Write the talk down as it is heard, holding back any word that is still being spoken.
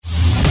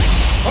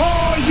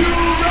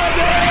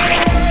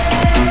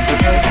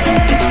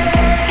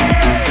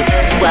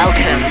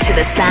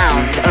the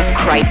sound of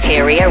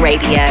Criteria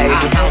Radio.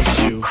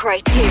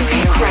 Criteria.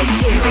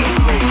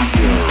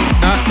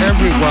 Not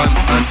everyone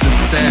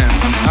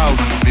understands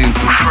house music.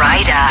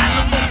 Kryder.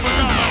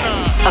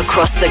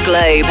 Across the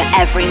globe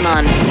every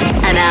month,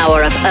 an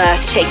hour of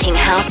earth-shaking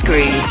house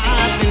grooves.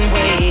 I've been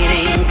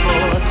waiting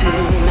for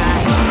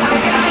tonight.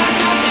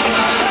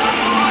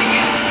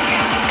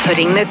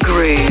 Putting the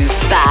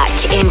groove back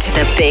into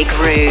the big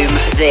room.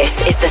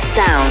 This is the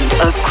sound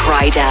of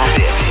Kryder.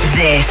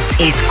 This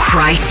is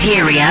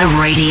Criteria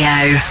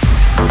Radio.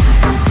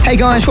 Hey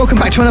guys, welcome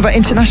back to another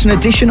international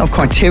edition of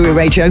Criteria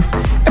Radio.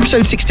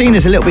 Episode 16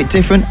 is a little bit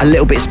different, a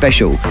little bit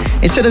special.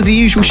 Instead of the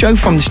usual show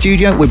from the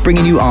studio, we're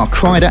bringing you our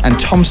Kryder and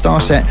Tom Star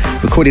set,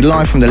 recorded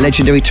live from the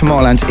legendary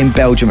Tomorrowland in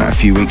Belgium a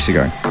few weeks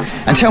ago.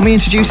 And to help me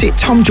introduce it,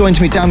 Tom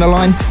joins me down the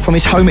line from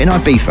his home in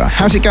Ibiza.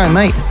 How's it going,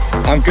 mate?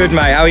 I'm good,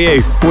 mate. How are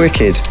you?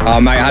 Wicked. Oh,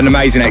 mate, I had an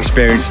amazing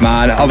experience,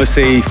 man.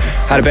 Obviously,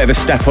 had a bit of a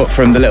step up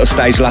from the little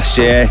stage last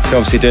year to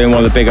obviously doing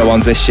one of the bigger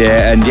ones this year.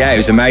 And yeah, it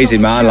was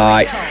amazing, man.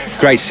 Like,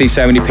 great to see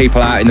so many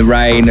people out in the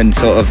rain and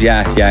sort of,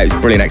 yeah, it was a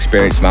brilliant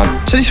experience, man.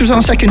 So this was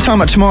our second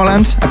time at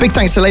Tomorrowland. A big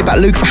thanks to Laidback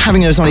Luke for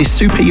having us on his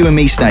Super You and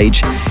Me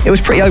stage. It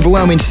was pretty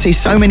overwhelming to see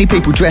so many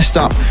people dressed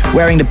up,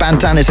 wearing the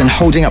bandanas and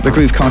holding up the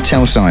Groove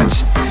Cartel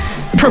signs.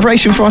 The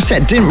preparation for our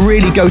set didn't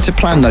really go to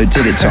plan though,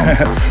 did it, Tom?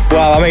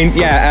 Well, I mean,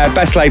 yeah,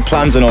 best laid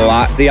plans and all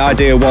that. The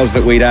idea was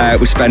that we'd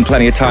spend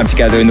plenty of time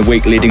together in the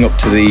week leading up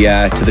to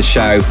the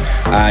show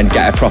and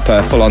get a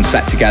proper full-on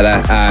set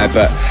together.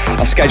 But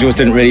our schedules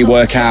didn't really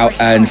work out,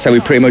 and so we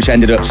pretty much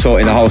ended up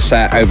sorting the whole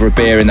set over a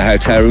beer in the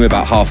hotel room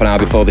about half an hour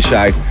before the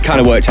show.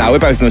 Kind of worked out. We're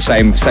both on the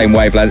same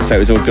wavelength, so it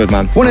was all good,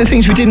 man. One of the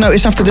things we did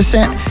notice after the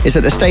set is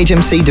that the stage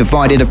MC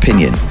divided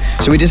opinion.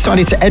 So we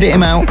decided to edit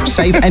him out,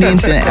 save any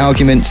internet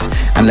arguments,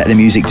 and let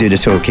the music do the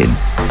talking.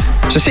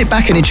 So sit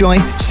back and enjoy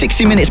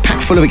 60 minutes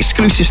packed full of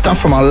exclusive stuff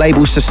from our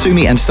labels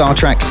Sasumi and Star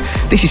Tracks.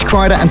 This is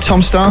Kryder and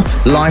Tom Star,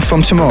 live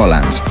from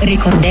Tomorrowland.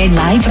 Recorded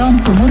live from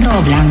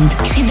Tomorrowland.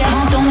 Kryder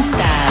and Tom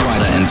Star.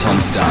 Kryder and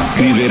Tom Star.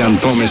 Kryder and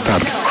Tom Star.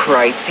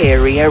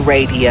 Criteria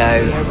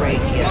Radio.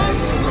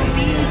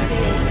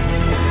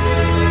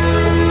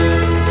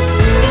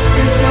 It's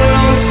been so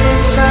long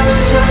since I've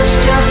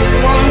touched just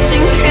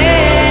wanting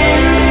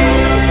hand.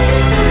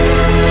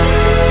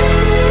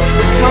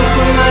 Can't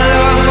put my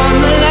love on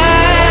the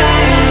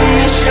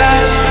line. It's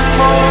like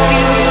hope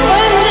you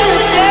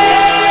understand.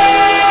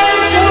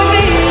 So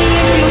baby,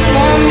 if you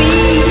want me,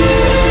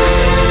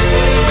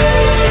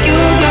 you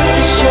got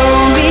to show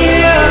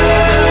me love.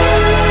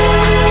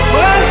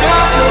 Words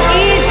are so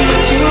easy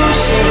to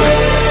say,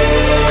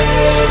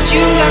 but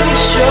you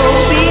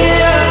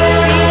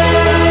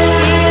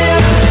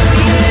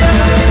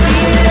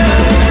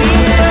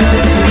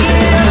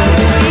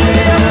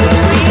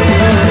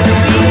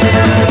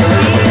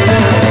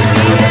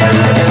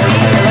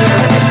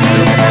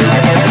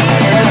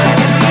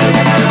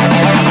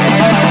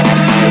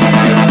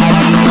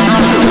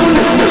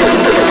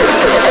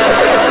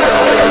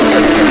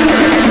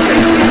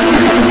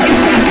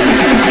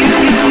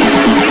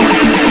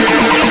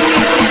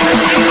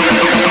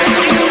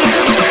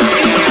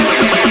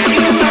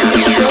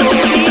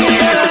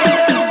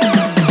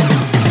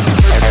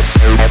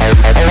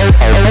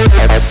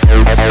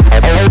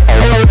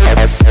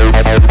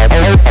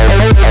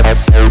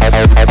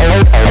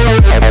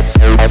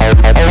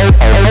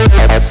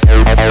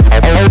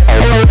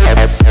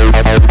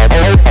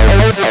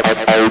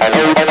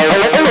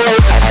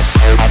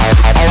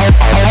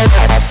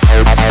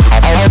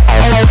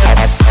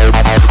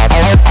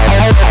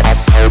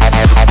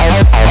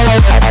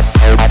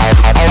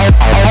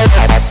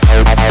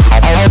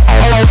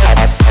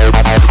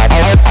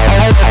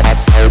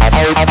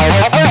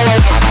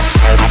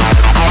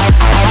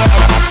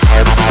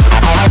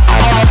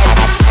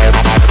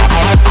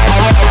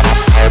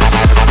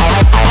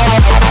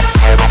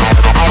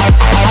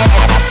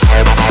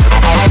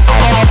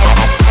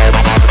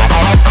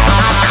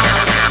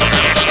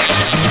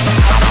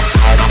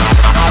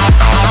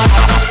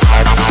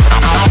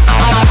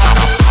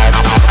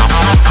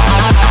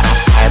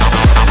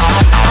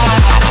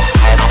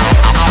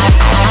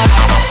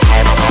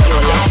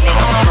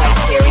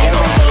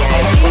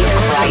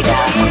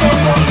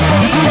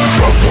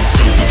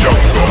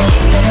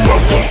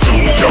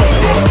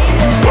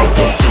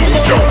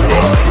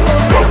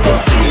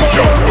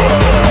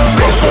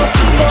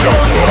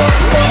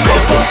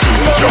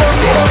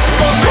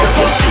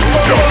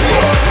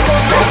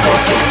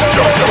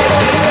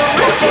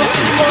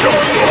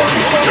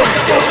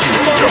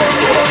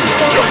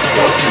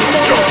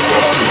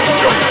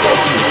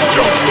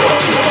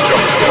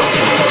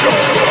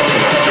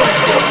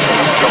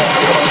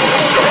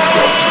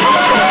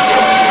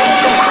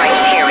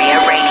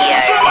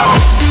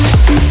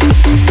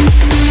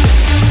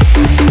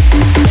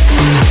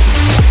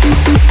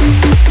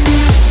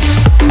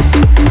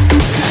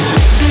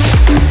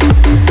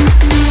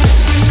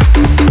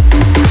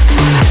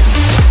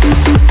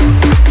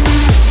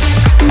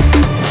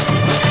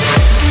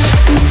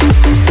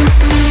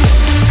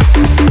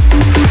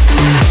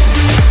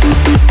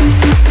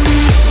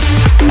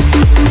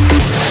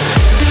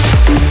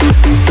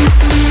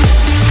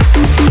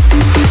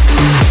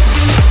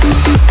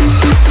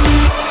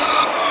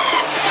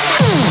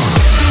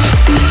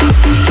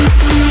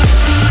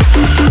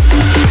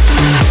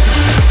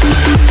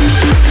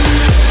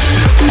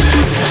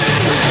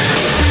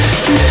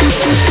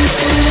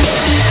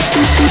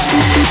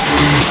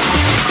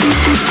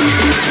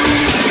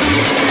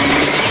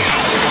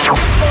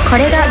こ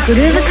れがグ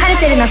ルーヴカル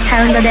テルの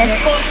サウンドで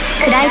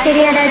す。クライテ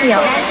リアラジ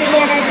オ。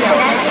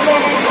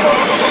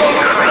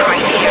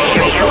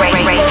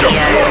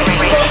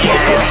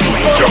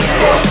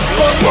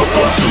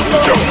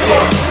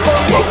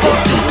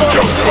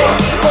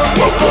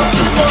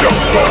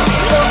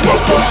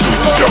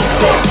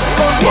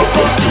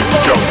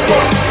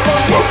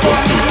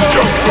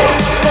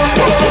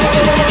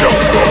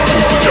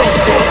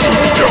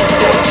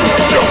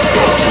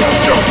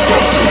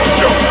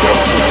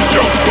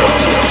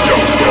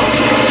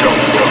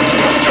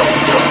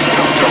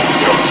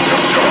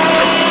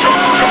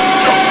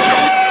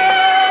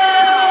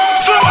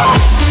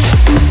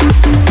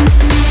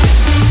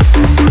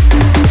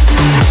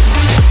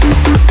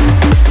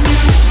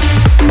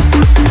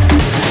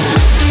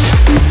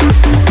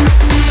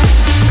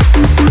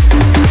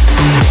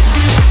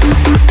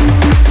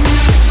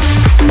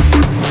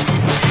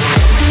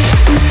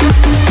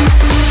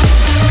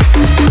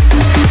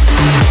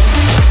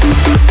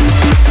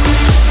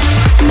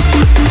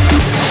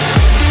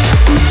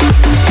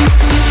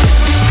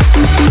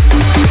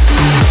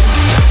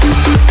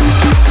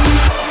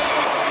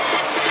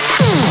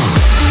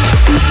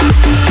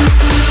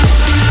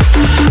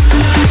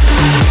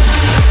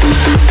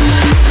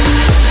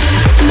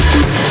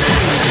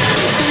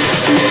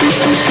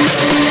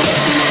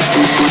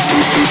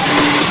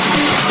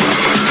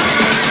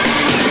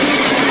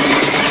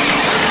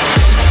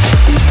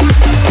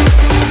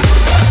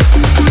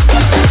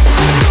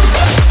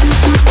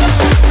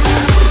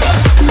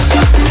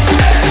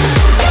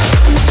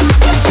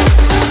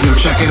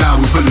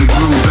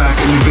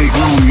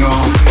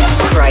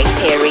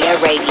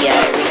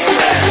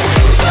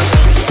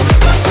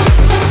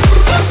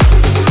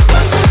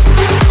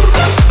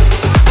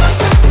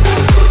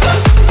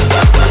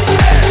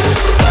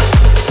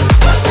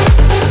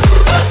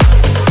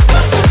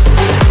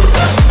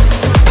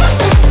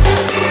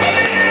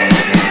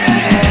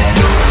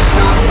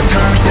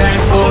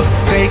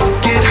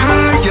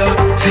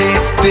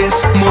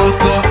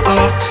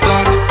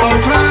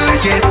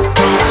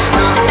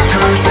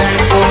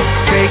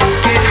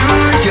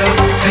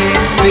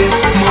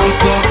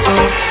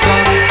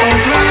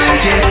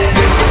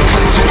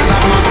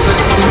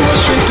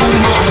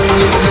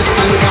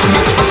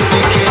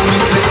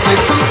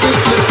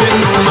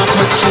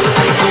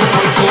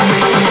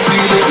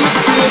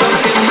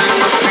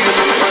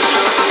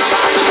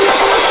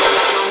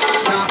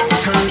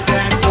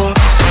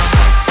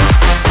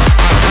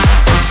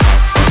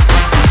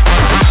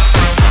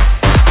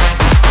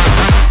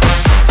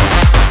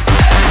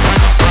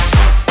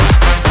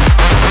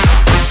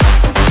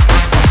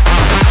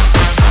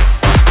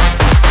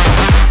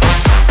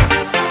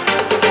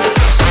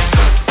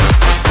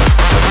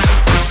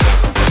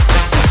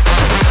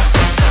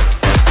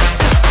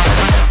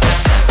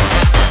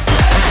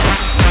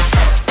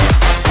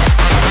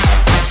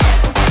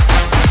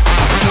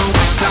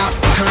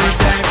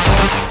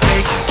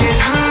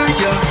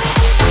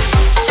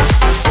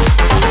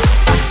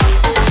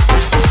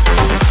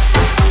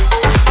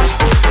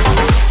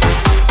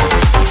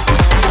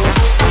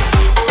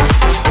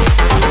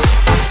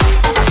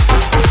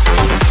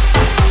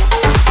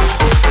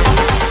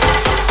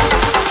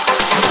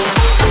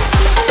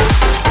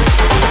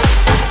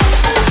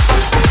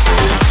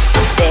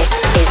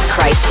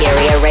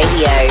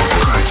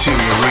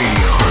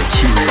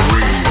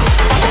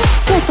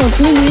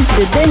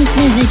de dance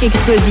music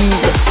explosive.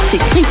 C'est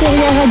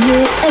Criteria Radio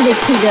avec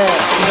Trigger.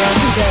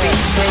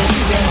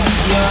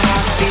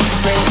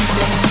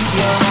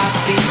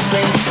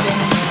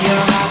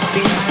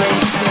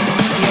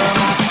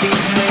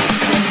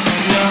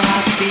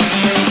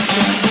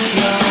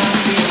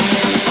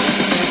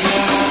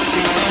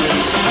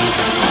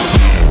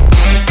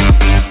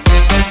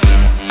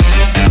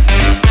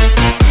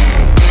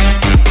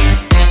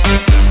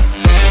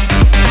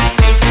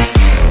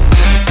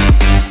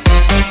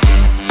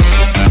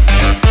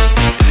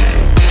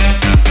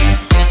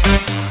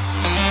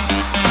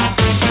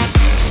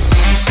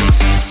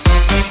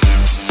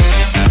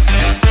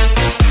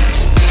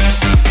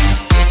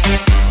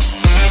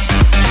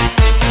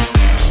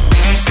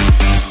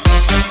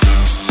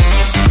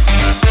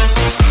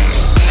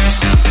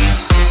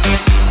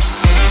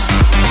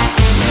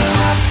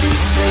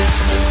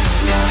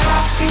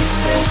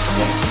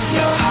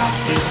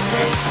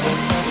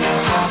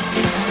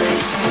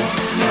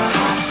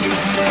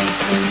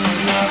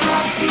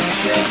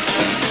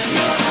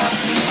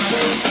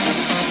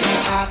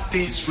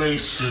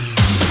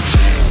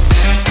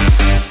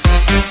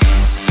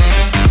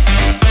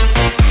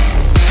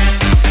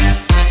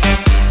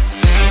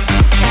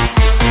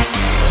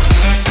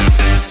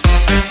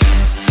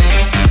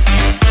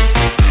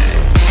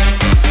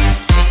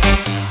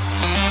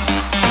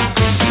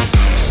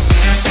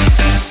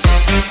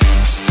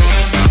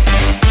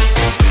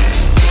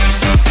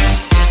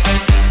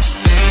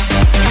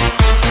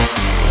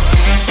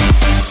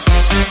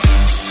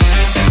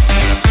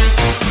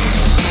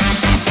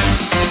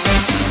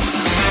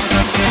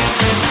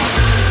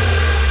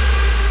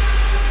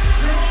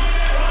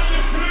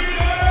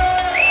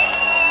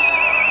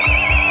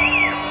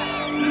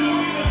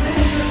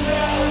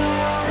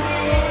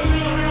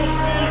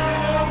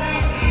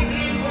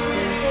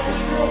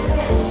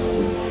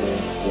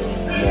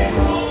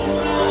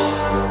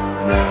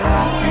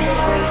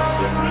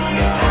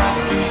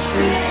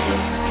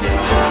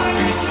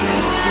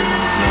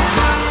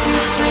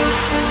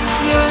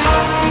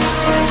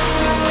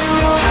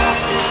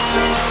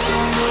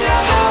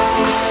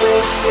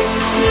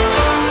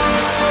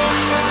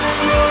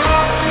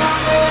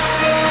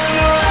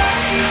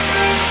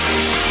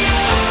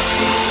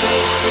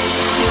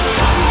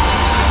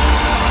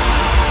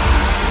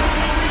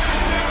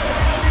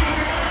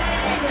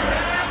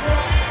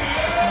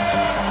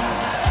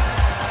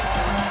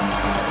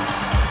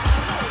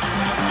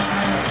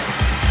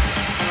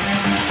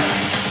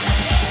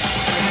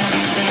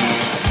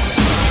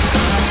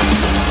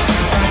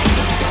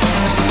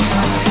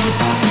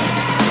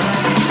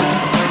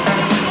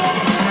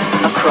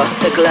 across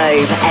the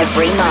globe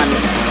every month.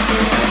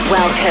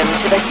 Welcome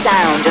to the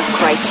sound of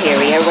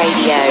Criteria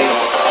Radio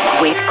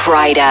with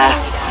Kryder.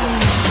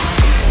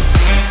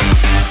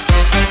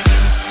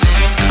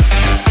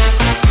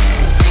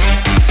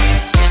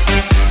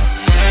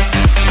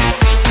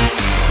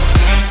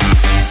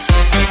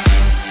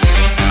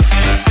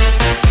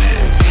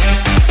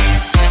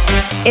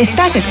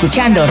 Estás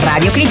escuchando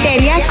Radio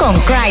Criteria con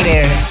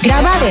Kryder,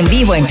 grabado en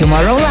vivo en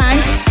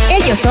Tomorrowland.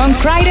 Ellos son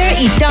Kryder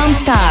y Tom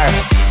Star.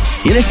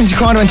 You're listening to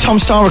Kryder and Tom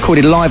Star,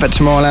 recorded live at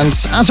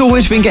Tomorrowland. As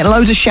always, we've been getting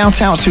loads of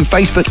shout-outs through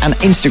Facebook and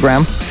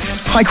Instagram.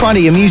 Hi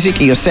Kryder, your music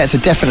and your sets are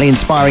definitely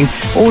inspiring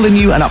all the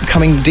new and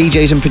upcoming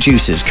DJs and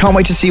producers. Can't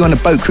wait to see you on a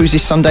boat cruise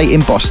this Sunday in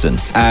Boston.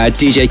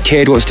 DJ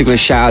Kid wants to give a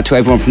shout out to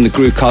everyone from the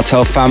Groove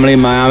Cartel family in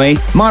Miami.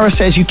 Myra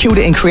says you killed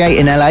it in Create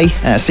in LA.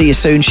 See you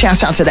soon.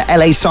 Shout out to the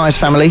LA Size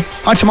family.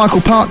 Hi to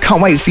Michael Park.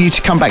 Can't wait for you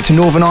to come back to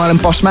Northern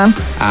Ireland, boss man.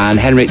 And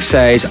Henrik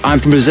says, I'm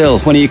from Brazil.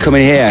 When are you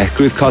coming here?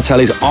 Groove Cartel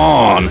is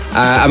on.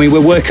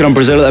 We're working on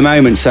Brazil at the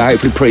moment, so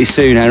hopefully pretty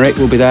soon, Henrik.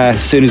 We'll be there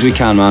as soon as we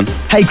can, man.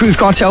 Hey, Groove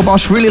Cartel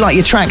boss, really like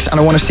your tracks and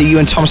I want to see you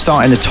and Tom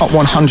Star in the top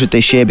 100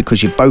 this year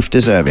because you both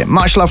deserve it.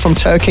 Much love from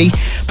Turkey.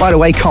 By the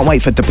way, can't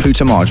wait for De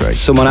Puta Madre.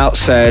 Someone else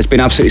says,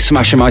 been absolutely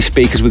smashing my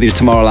speakers with your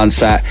Tomorrowland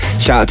set.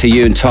 Shout out to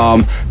you and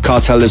Tom.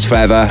 Cartel lives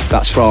forever.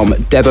 That's from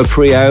Deba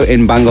Prio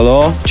in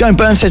Bangalore. Joan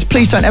Byrne says,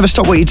 please don't ever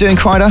stop what you're doing,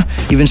 Kryder.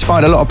 You've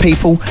inspired a lot of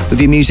people with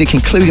your music,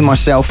 including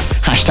myself.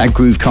 Hashtag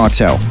Groove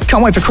Cartel.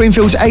 Can't wait for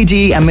Creamfield's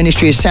ADE and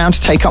Ministry of Sound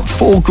to take up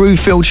 4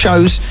 Groovefield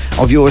shows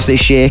of yours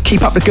this year.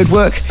 Keep up the good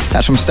work.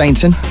 That's from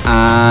Stainton.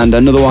 And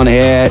another one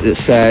here that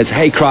says,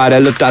 hey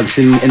Kryder, love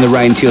dancing in the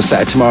rain to your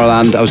set at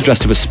Tomorrowland. I was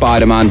dressed up as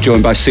Spider-Man,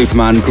 joined by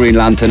Superman, Green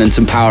Lantern and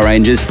some Power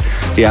Rangers.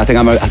 Yeah, I think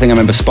I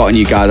remember spotting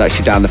you guys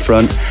actually down the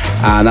front.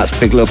 And that's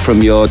big love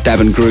from your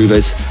Devon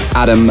Groovers,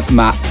 Adam,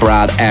 Matt,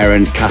 Brad,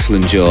 Aaron, Castle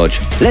and George.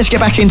 Let's get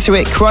back into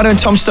it. Kryder and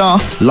Tom Star,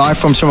 live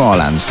from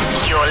Tomorrowland.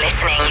 You're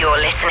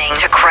listening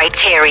to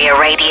Criteria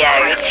Radio.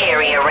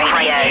 Criteria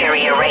Radio.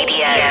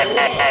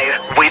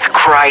 With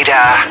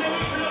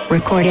Kryder.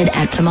 Recorded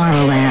at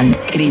Tomorrowland.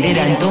 Kryder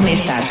and Tom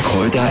Star.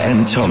 Kryder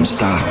and Tom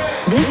Star.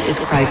 This is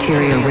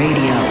Criteria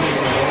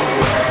Radio.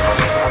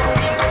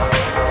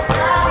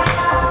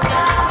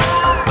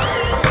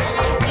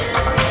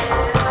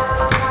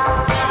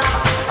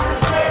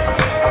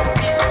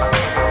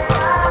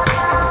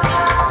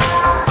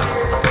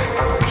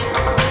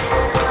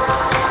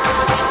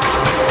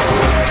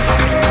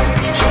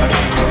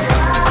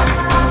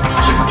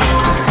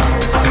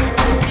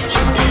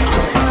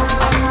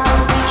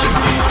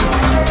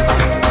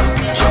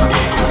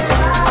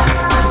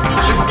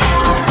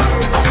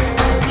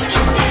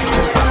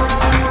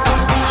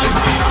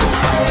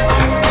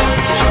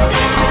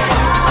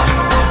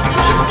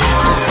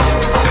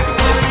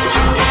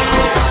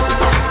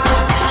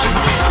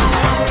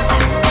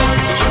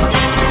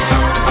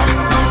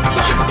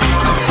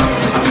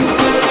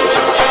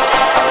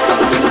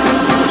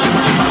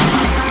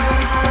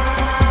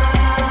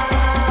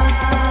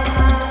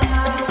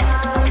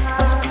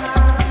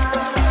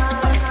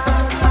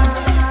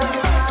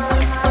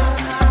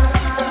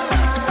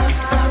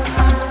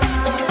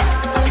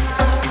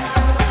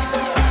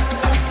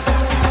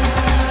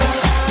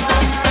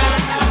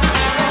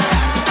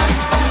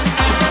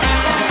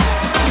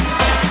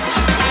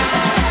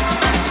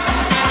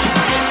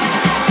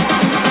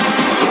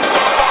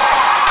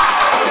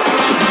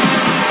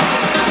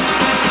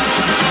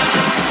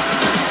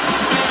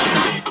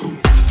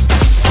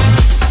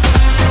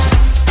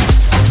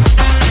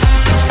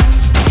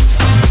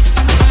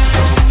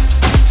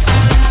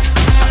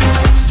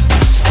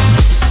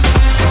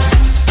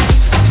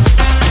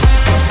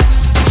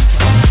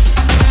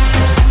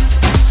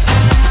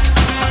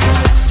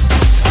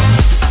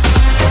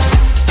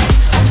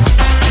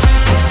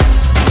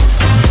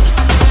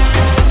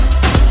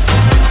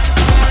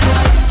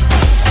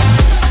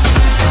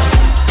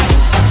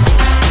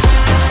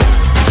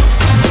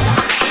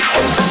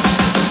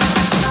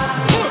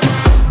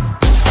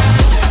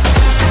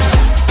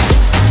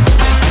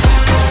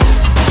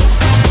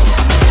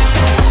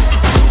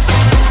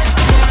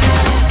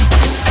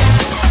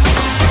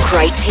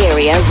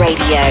 Criteria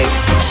Radio.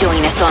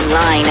 Join us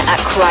online at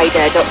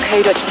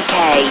kryder.co.uk.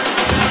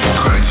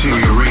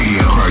 Criteria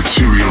Radio.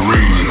 Criteria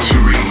Radio.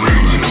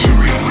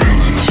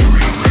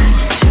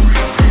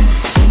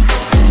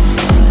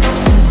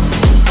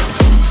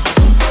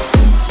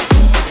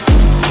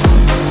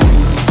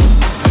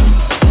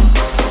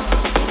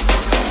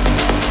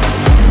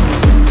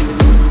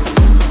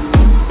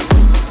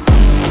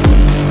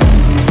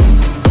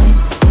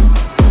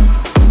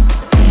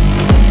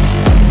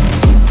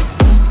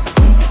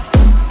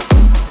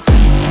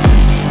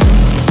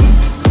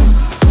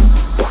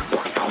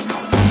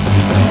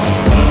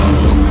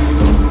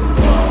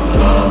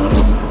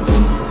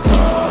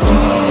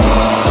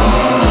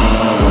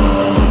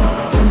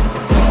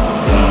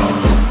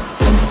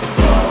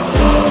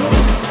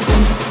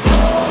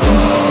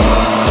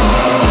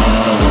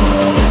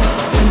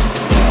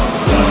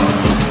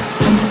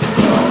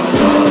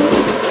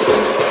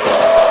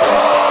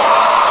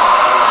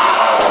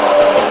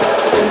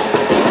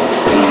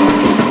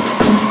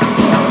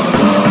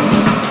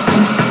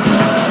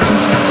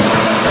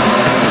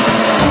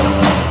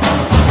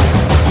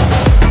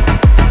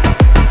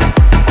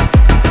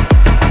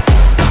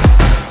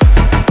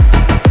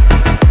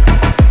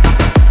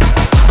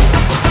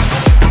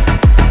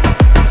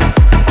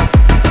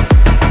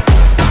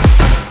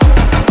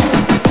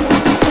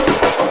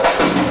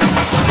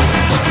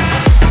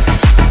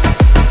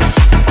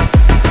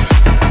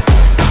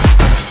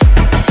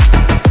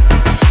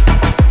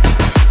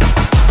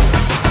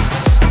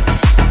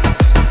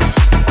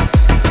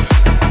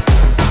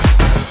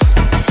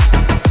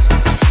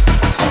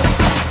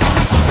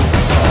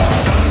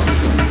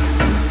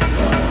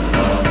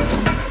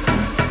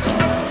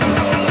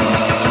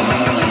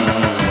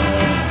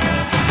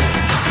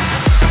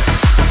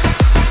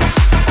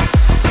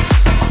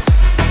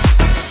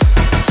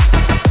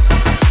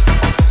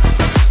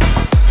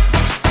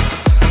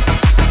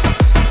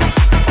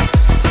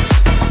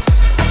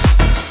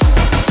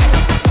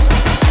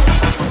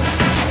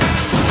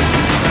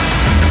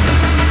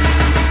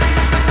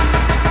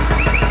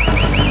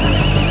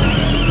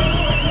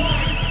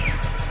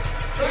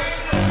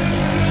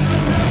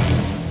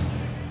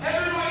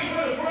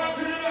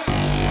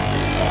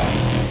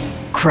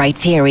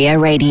 Criteria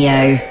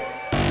Radio.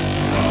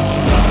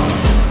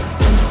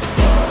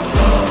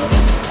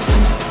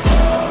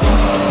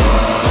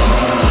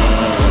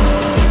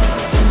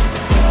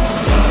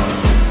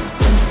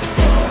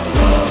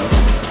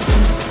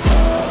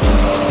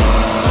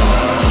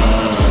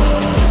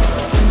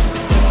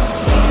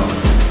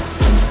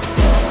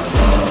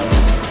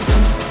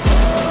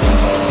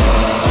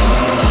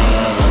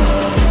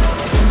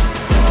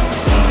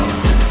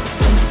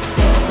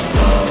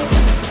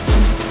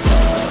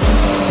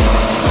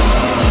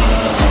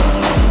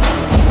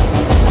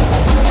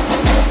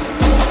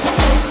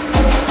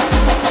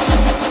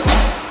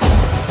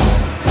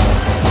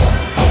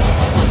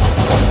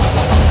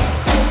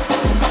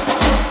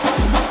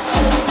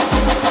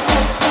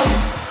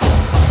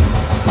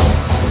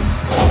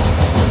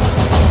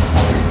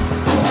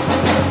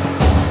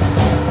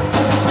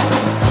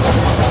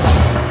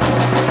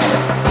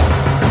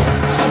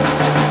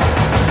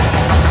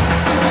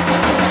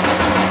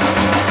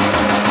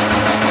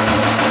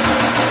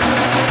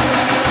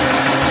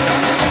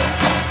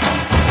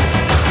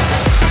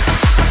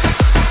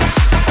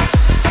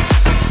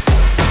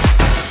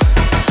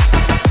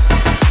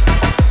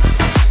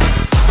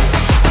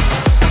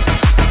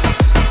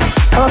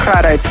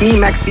 It's me,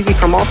 Max Beasy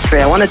from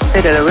Austria. I wanted to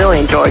say that I really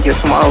enjoyed your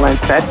Tomorrowland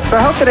set. So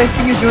I hope that I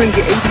see you during the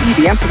ADE,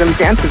 the Amsterdam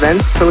Dance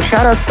event. So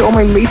shout out to all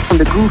my mates from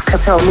the Groove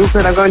Cartel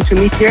movement I'm going to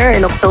meet here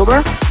in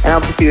October. And I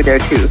hope to see you there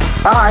too.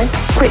 Bye.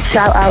 Quick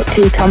shout out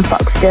to Tom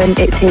Foxton.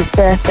 It's his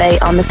birthday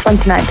on the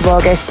 29th of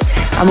August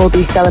and we'll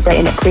be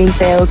celebrating at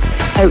Creamfields.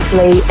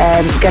 Hopefully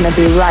going to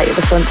be right at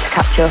the front to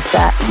catch your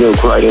set. Yo,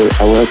 Crider,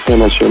 I want to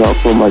send a shout out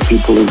for my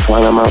people in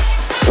Panama.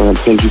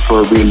 Thank you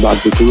for bringing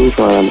back the groove,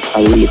 and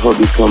I really hope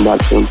you come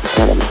back soon to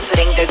Panama.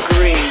 Putting the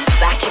groove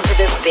back into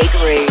the big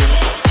room.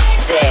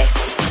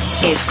 This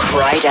is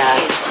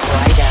Kryder.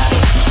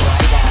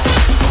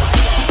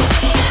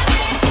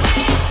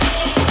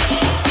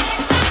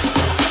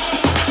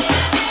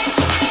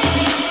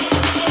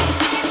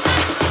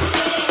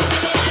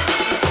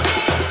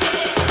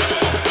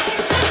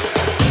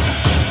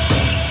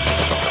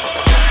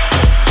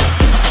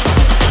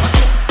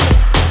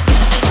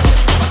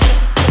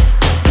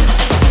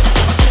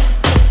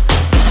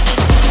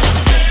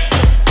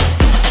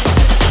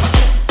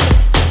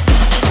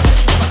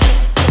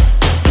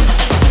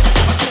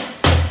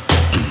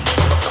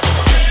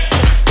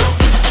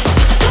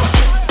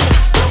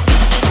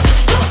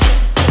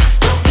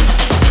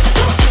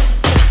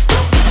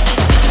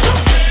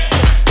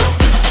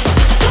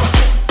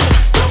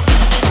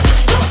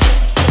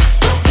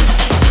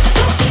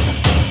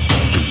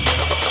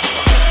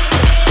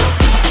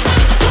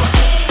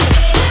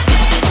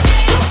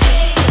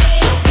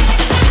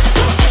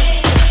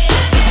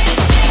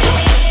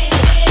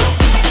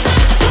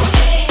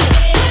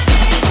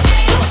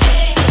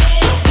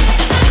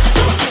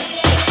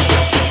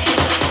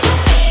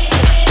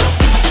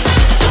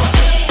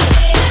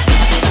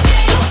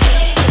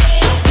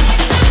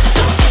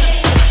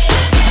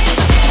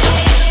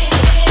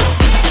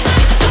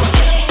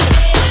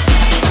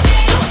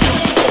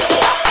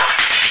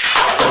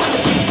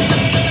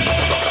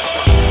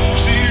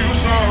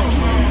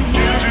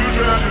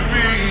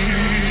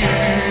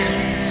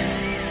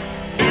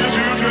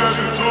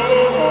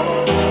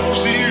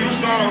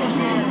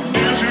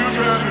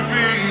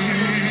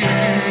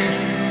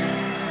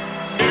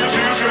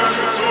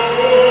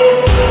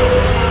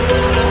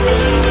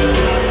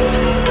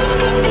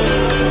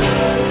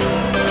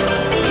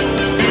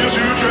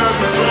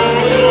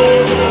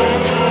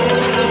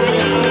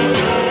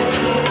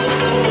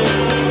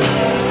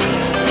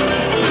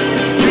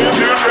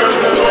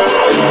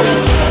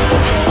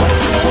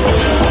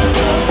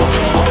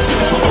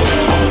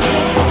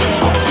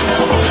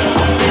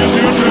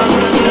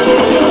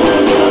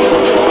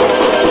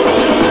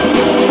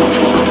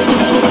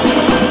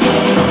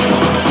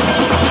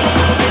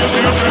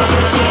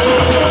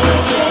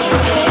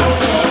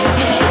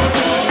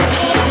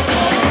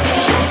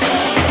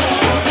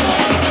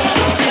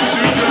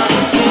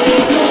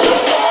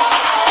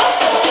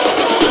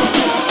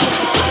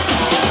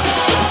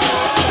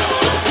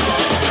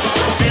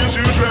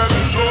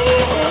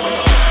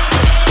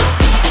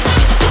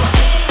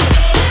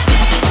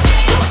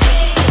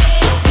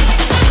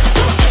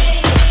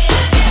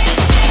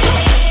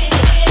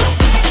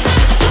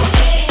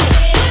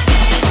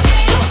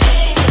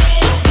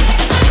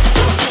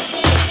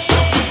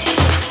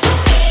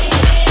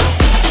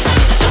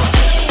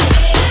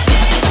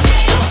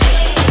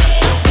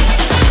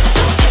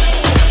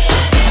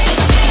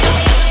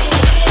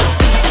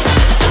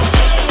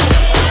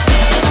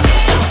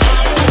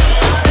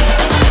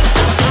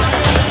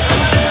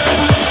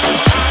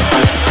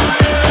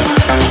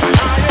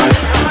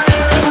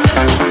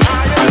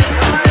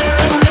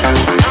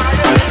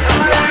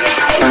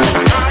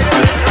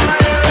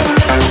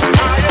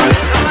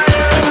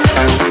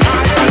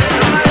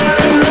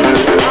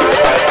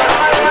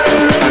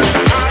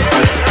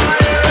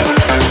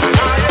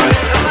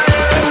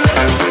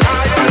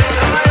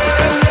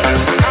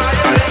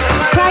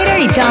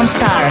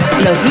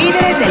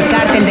 El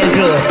Cártel del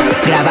Groove,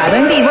 grabado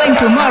en vivo en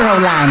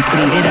Tomorrowland.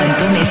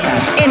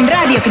 En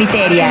Radio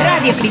Criteria,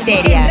 Radio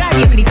Criteria,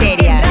 Radio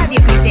Criteria,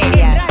 Radio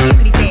Criteria, Radio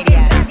Criteria.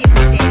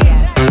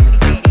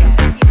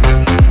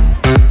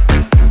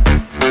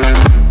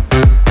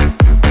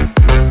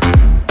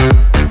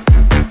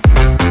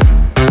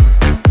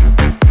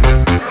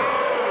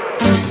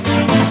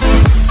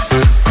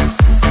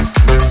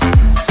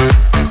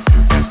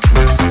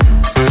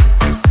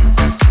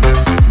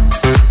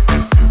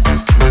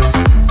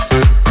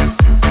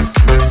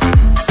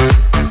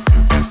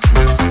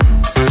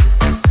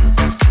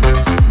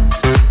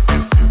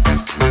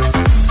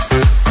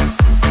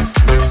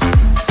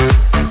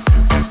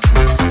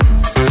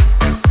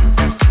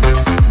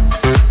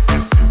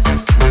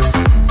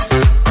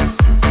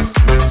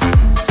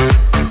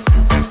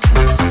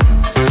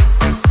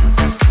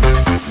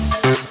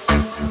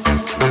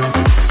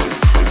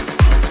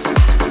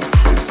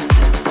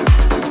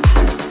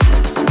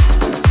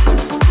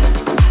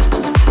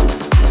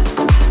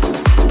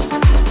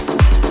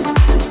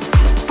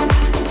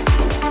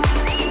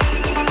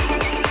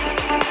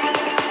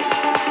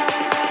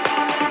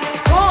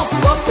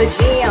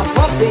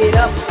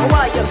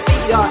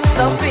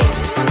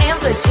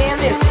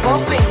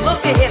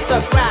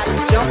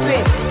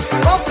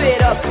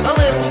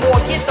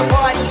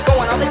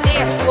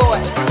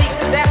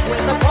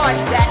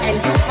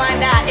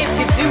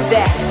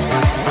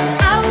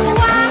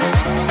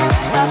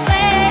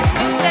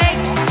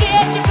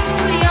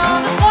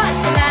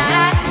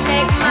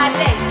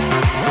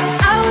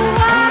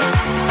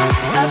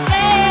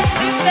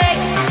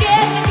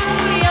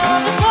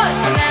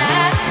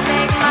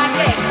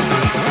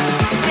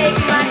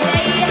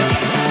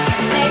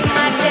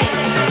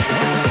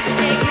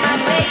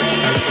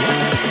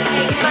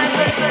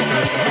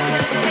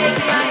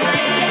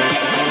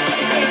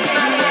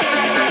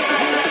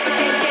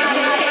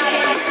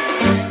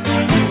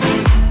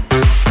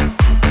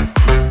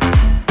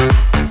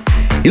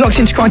 You're locked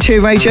into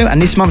Criteria Radio,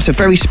 and this month's a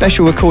very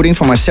special recording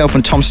from myself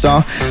and Tom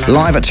Star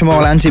live at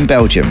Tomorrowland in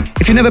Belgium.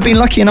 If you've never been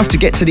lucky enough to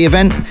get to the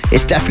event,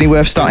 it's definitely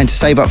worth starting to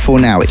save up for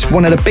now. It's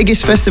one of the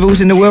biggest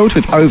festivals in the world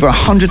with over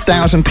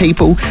 100,000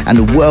 people, and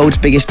the world's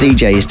biggest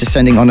DJ is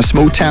descending on a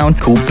small town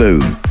called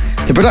Boom.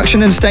 The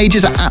production and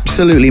stages are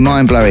absolutely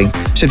mind-blowing,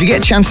 so if you get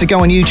a chance to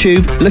go on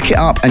YouTube, look it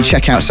up and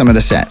check out some of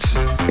the sets.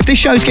 If this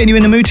show's getting you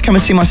in the mood to come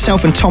and see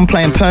myself and Tom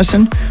play in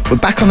person, we're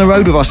back on the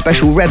road with our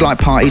special red light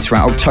party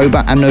throughout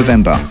October and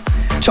November.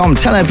 Tom,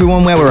 tell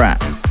everyone where we're at.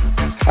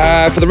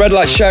 For the red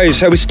light shows,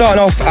 so we're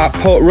starting off at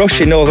Port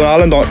Rush in Northern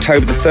Ireland on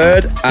October the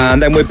 3rd,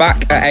 and then we're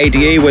back at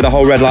ADE where the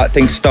whole red light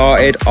thing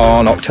started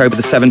on October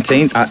the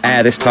 17th at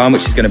Air this time,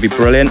 which is going to be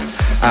brilliant.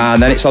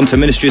 And then it's on to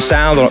Ministry of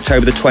Sound on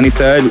October the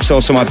 23rd, which is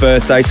also my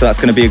birthday, so that's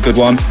going to be a good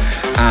one.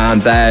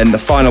 And then the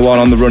final one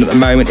on the run at the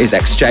moment is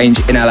Exchange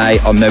in LA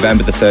on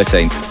November the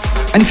 13th.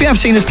 And if you have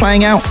seen us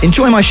playing out,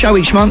 enjoy my show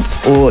each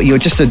month, or you're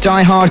just a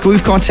die-hard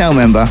Groove Cartel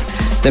member,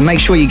 then make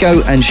sure you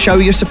go and show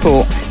your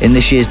support in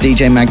this year's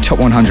DJ Mag Top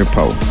 100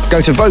 poll.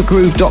 Go to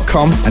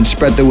votegroove.com and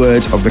spread the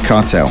word of the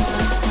cartel.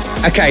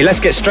 Okay, let's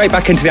get straight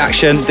back into the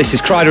action. This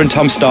is Kryder and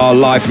Tom Star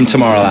live from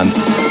Tomorrowland.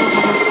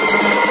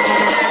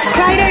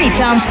 Kryder y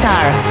Tom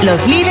Star,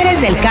 los líderes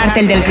del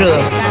Cártel del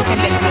Groove.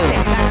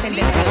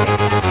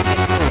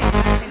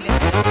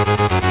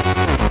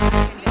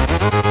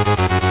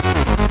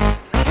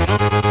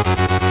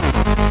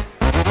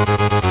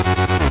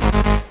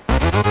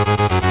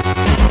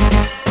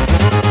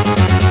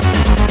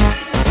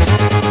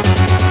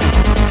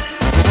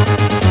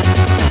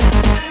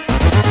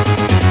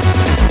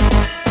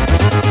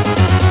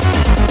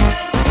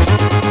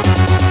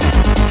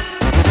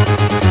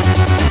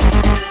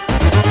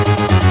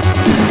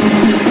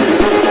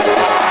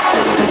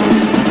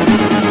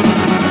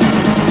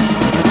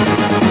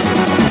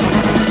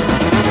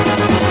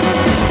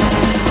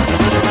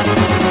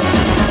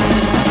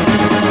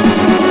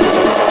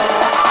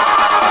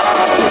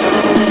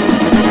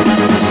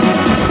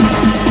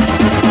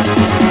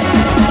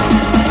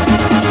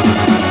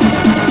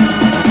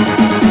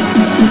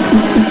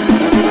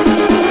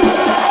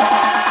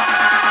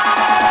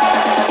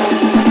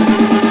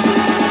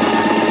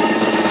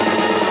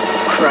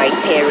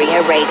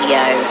 Criteria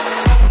Radio.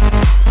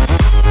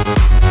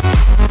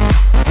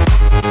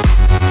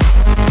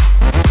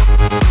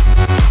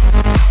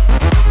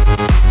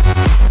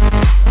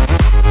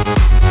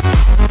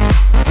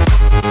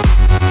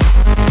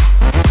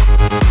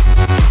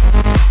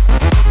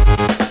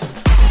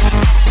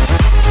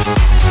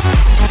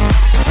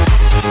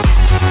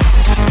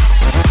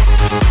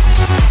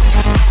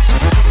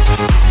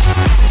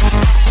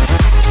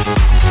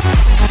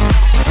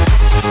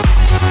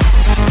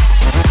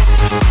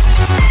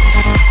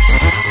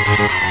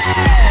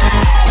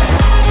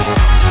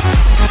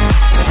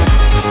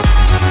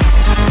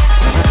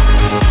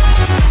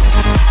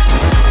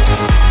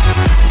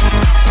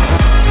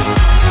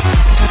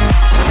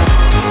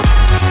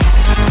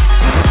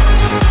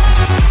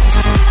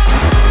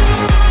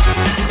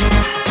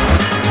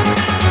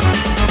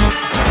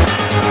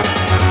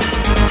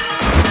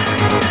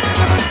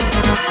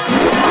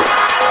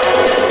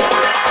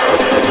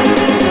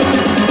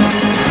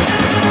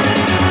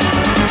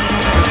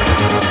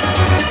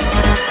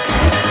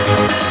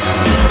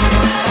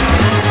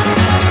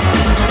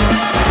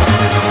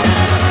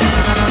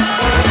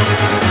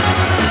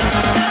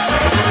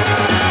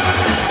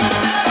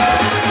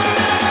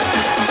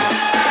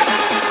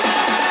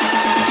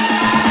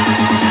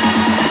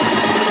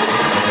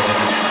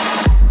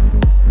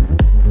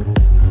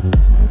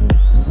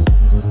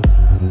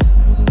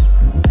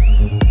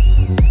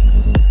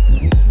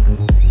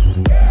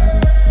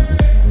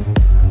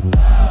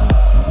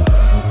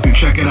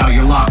 Check it out,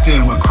 you're locked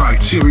in with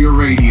Criteria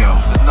Radio,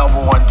 the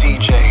 #1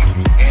 DJ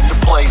in the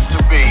place to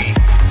be,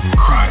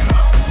 Kryder.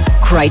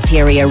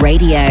 Criteria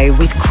Radio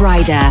with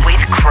Kryder.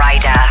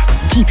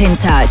 Keep in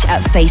touch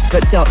at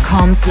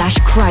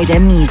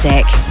facebook.com/Kryder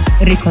Music.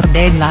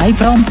 Recorded live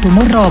from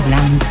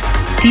Tomorrowland.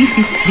 This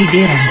is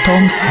Kryder and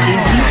Tomstar.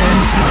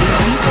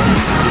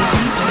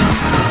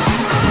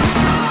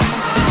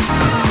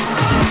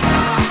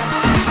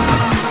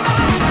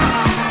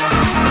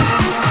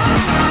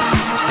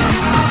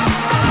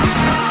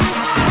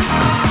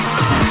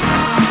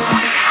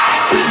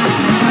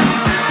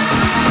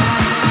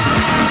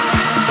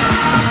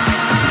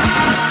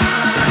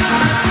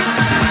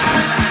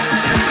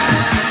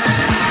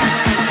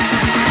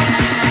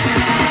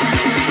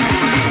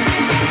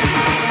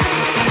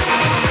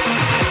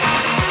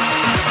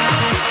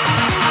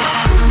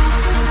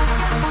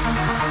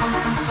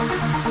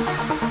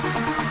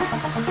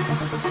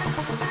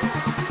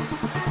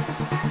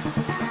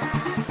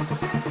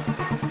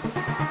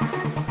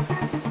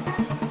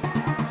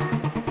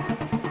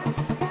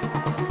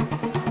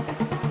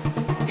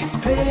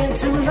 Been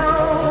too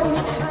long,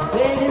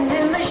 waiting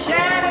in the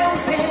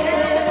shadows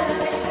here.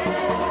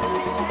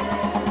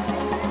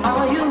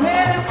 Are you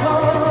ready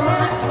for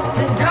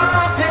the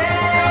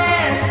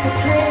darkness to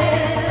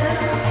clear?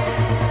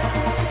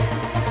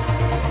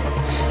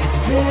 It's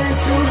been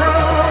too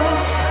long,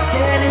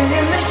 standing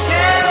in the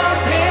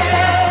shadows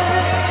here.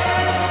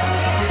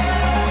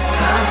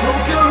 I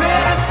hope you're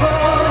ready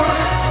for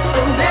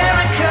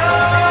America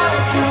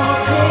to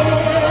appear.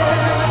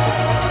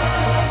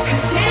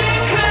 'Cause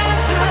here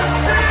comes the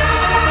sun.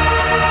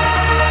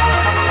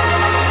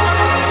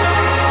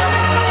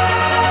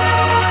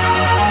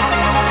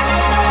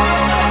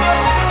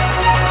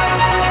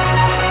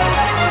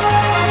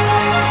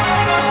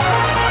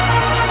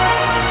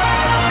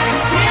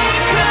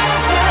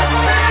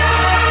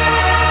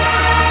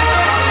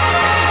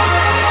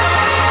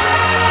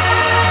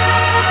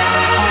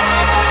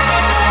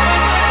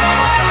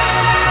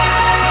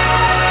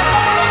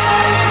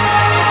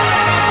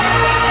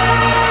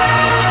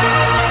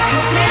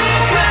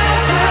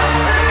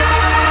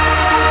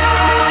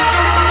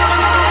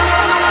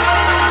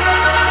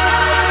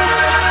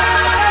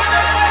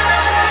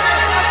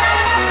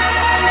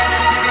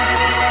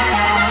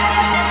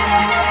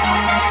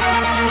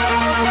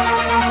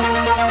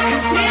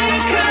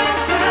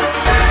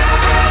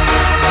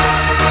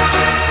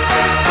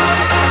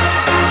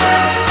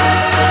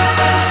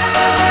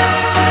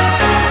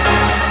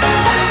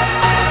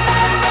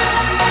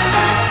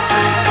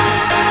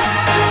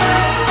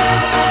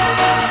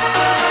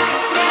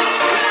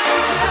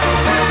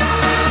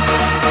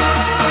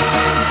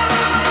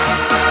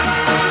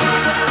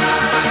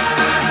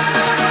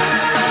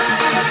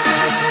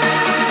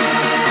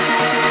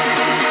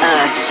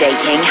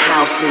 Shaking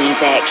house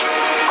music.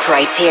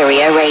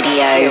 Criteria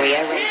Radio.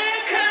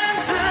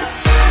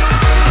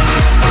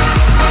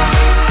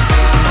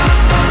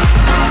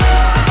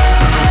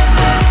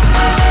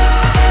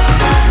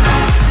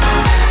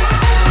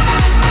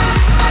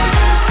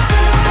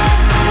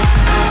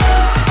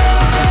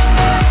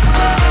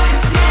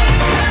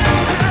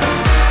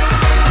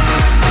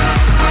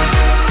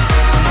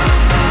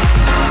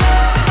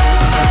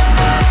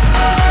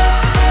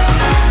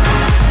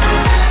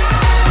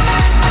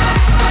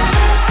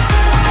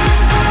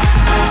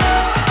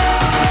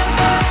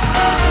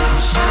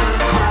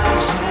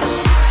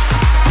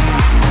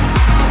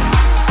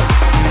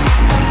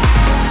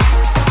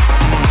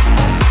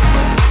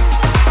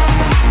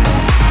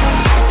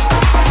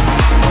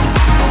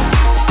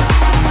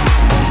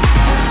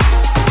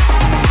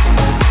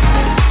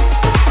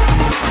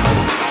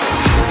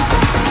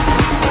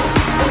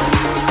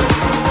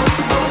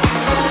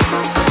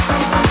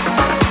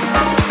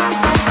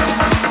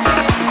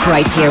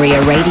 Criteria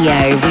Radio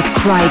with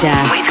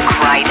Kryder.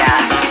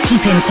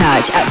 Keep in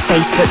touch at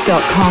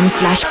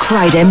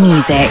facebook.com/Kryder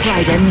Music.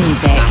 Kryder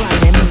Music.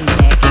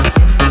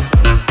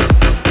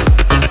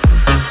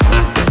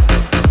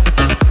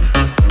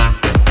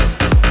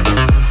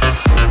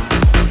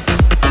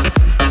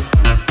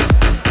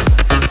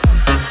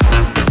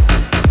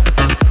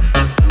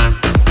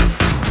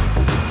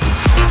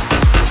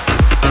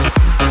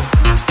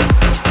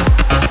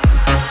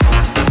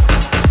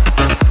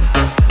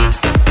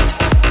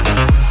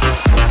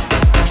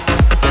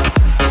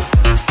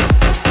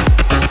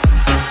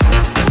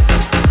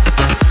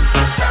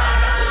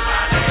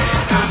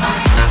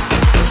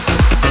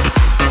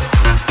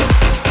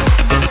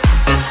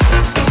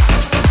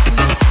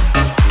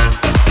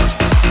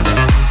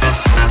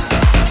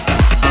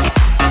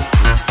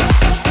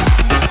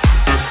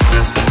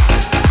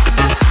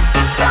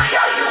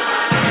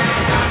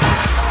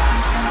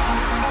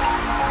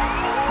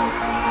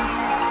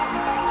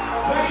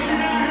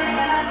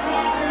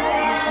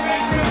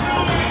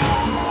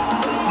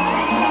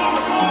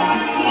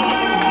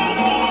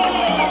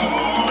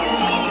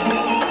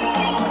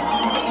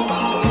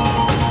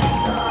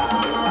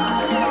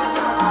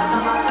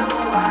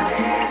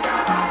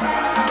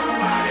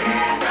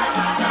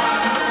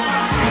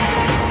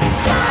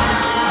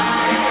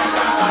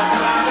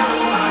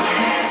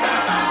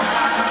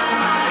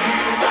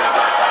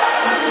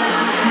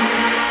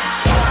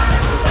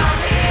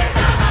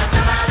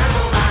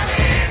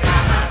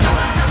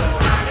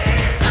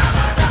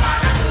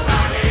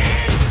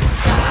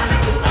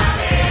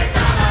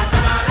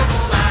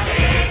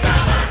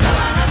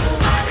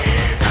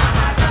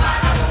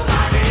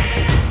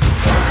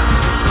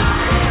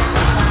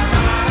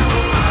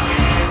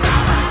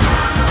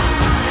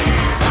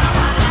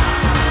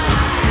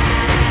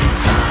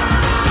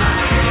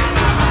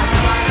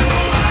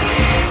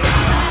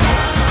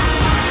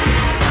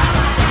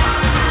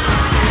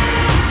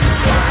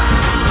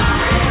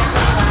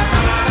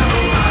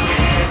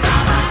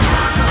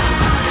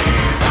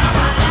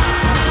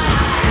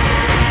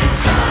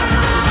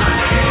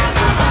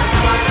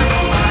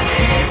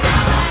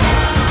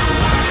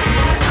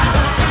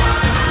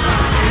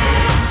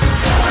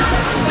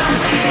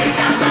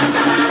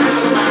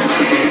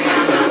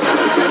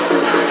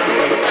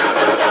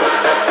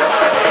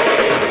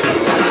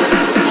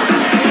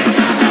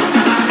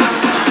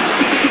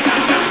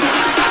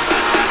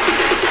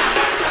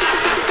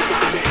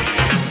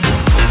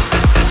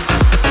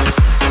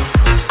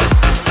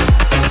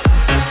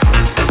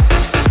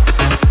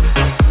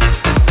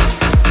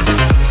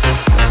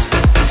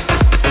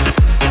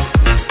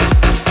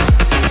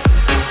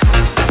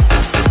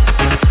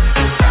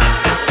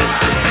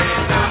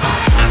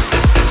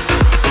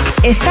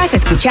 Estás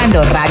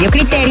escuchando Radio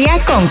Criteria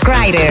con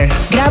Kryder.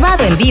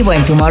 Grabado en vivo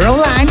en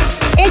Tomorrowland,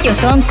 ellos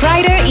son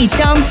Kryder y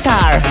Tom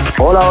Star.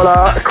 Hola,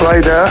 hola,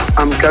 Kryder.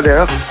 I'm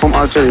Kader from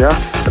Algeria.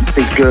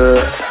 Big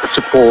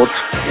support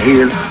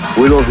here.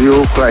 We love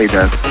you,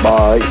 Kryder.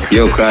 Bye.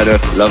 Yo, Kryder.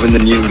 Loving the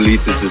new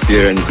releases this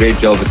year and great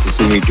job with the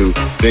singing too.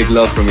 Big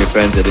love from your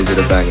friends at Is It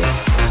a Banger.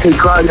 Hey,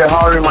 Kryder,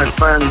 how are you, my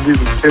friend?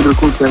 This is Pedro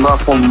Kutema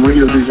from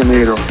Rio de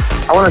Janeiro.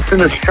 I want to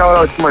send a shout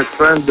out to my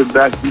friend, the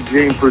best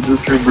DJ and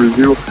producer in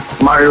Brazil,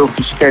 Mario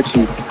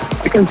Fischetti.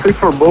 I can say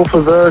for both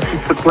of us,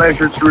 it's a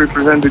pleasure to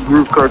represent the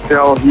Groove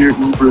Cartel here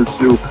in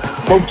Brazil.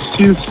 Hope to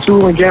see you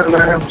soon again,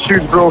 man.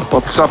 Cheers, bro.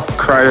 What's up,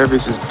 Kryder?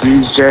 This is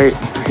DJ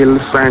Hill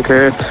Frank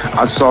here.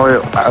 I saw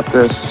you at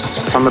the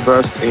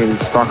Summerburst in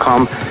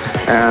Stockholm,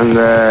 and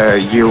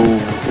you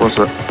was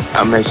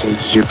amazing.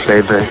 You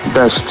played the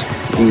best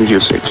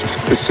music.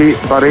 See,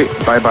 buddy.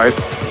 Bye-bye.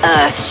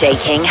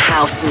 Earth-shaking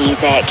house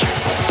music.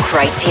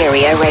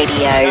 Criteria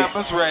Radio.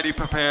 Campus ready,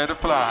 prepare to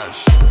fly.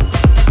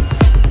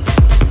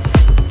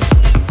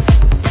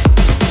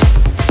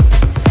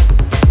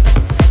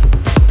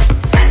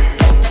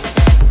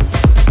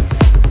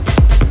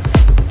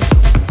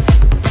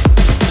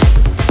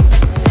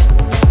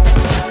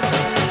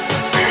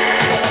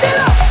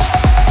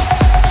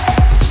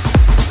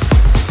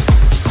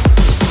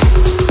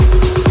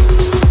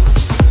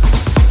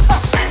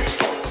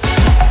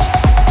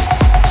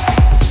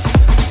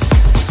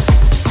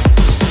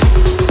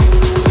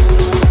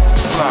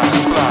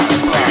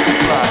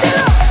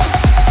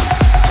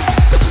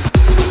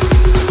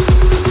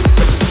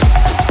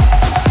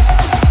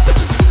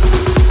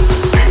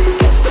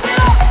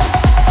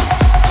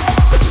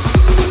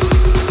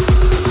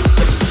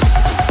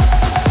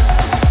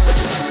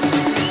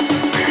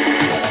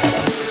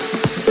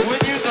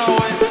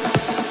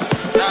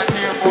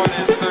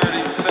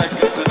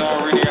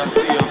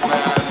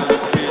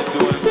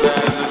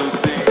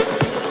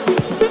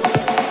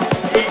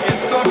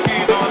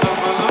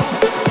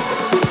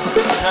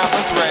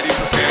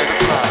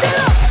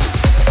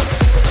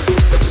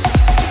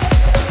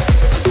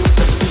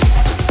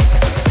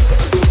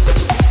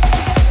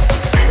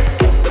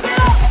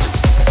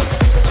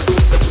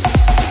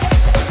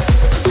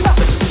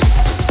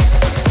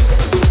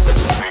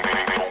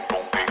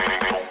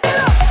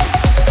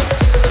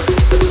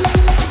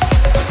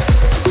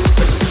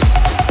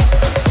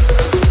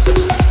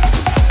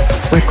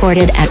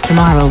 Recorded at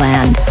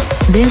Tomorrowland.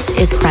 This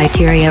is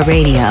Criteria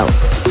Radio.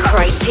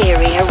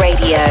 Criteria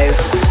Radio.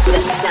 The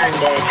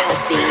standard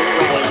has been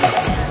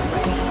raised.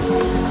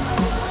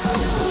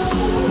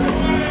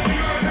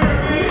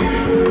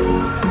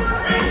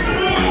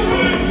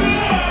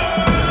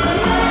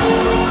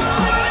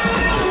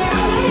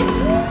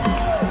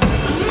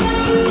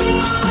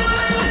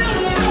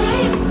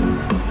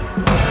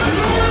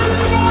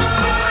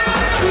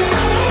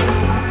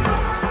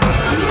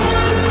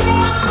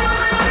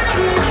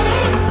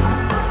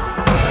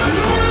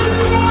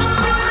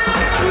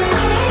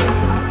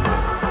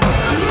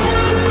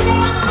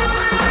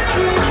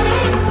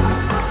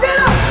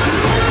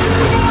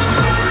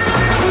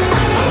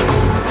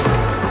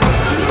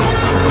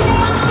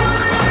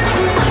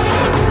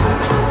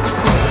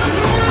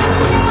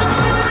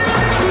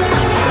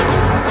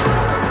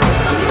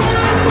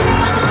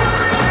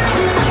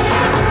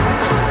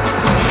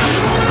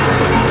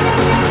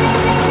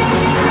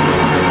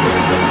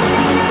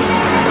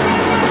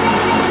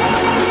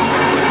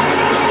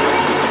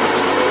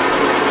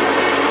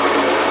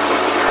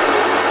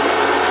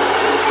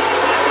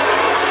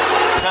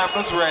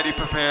 Ready,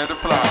 prepare to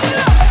fly.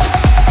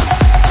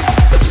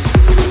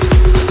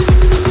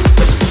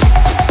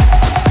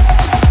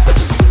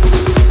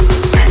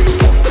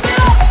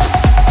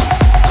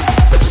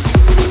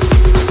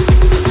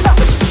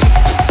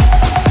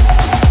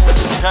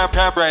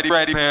 Camp ready,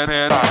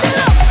 prepare to fly.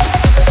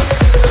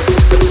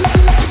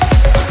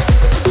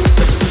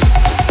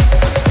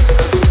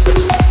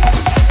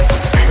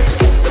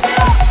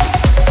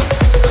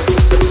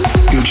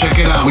 Check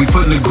it out, we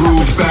putting the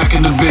groove back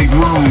in the big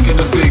room, in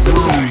the big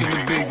room, in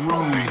the big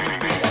room.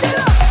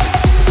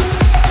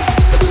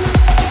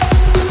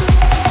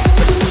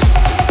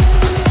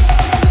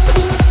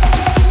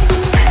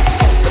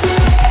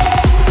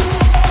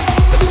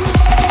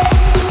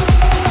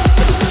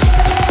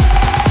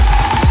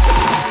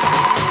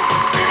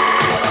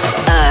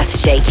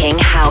 Earth-shaking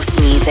house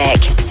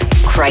music.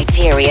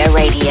 Criteria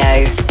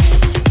Radio.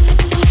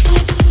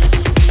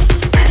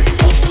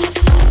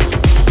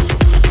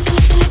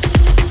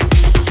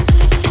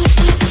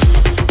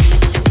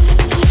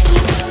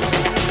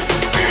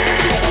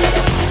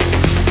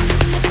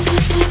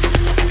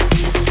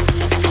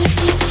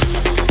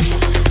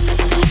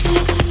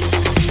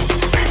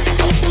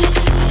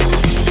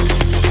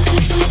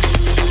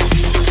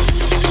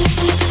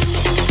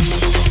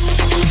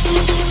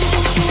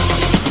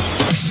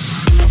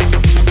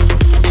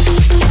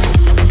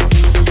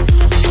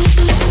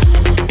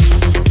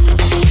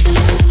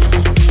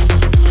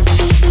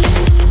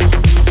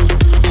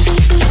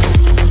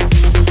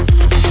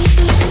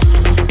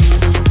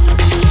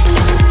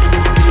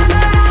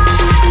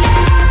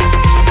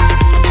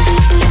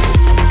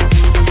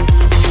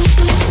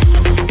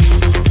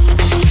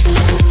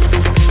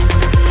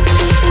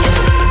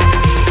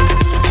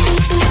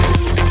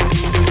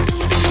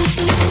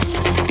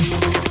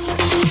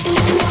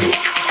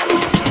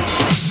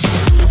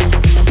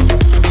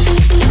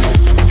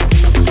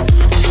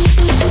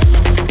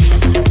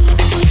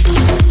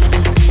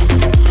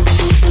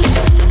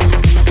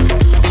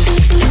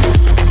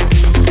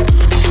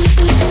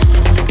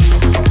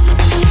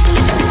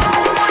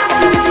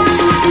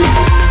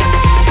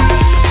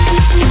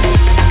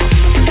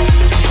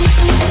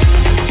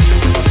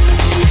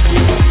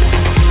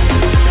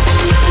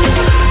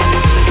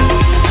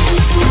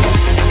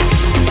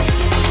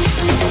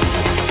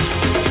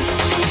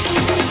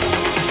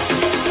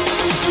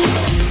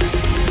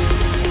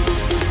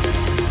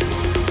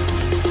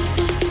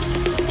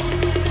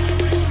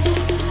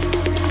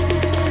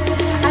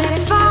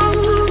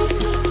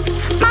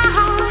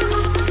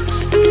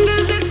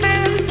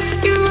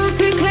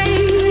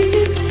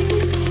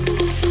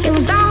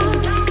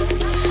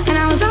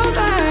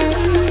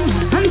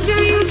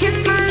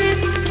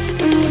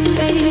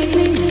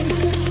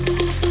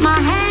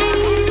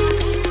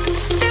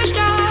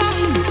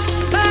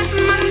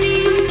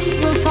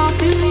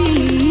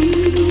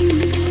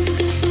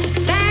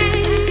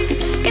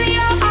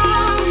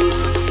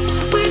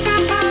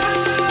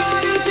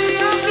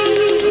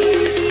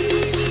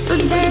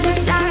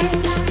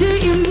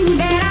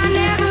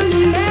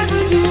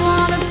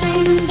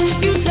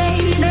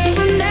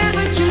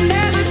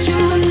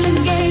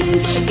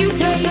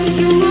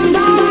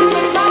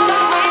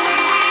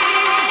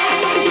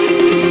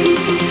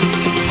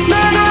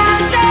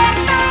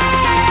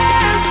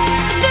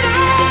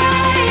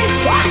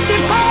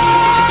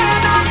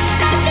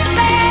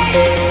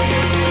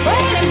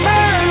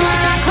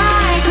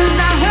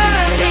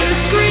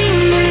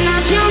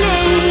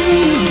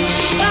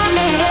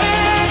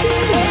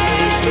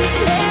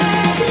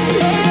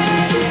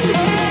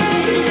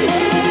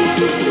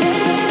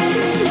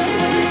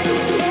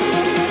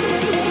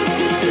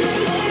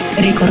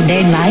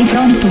 Recorded live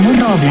from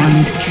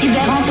Tomorrowland. Shiver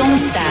en Tom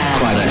Star.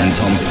 Kryder and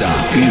Tom Star.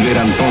 Vivere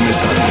en Tom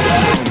Star.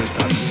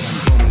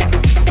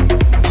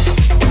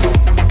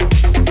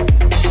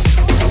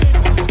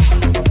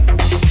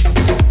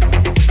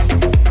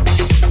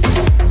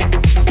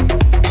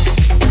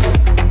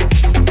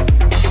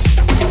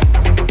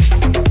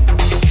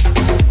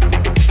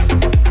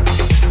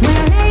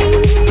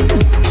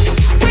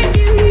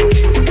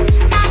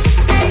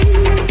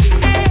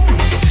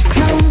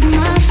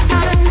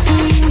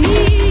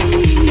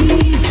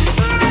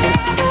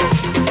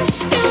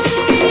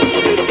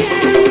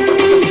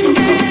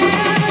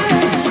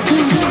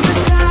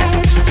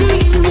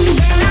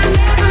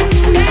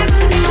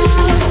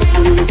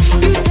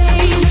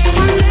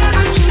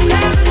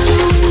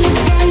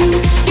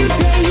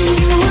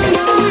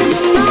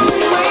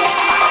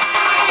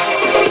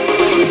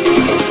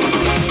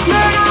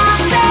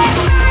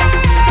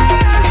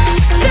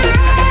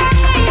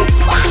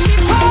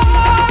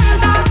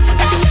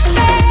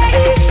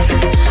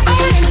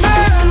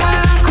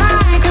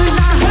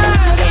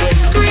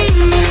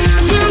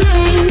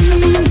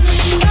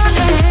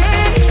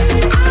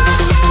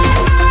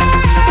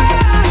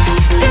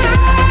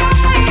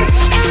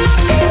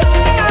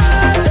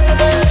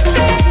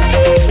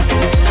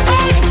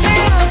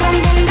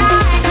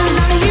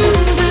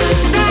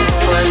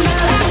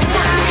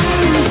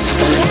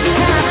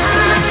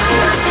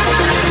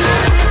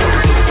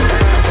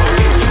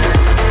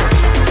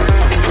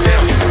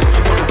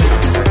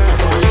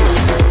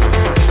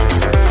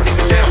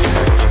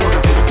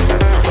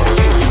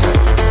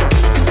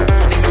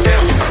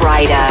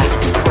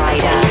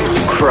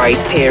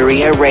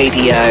 Kryteria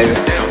Radio.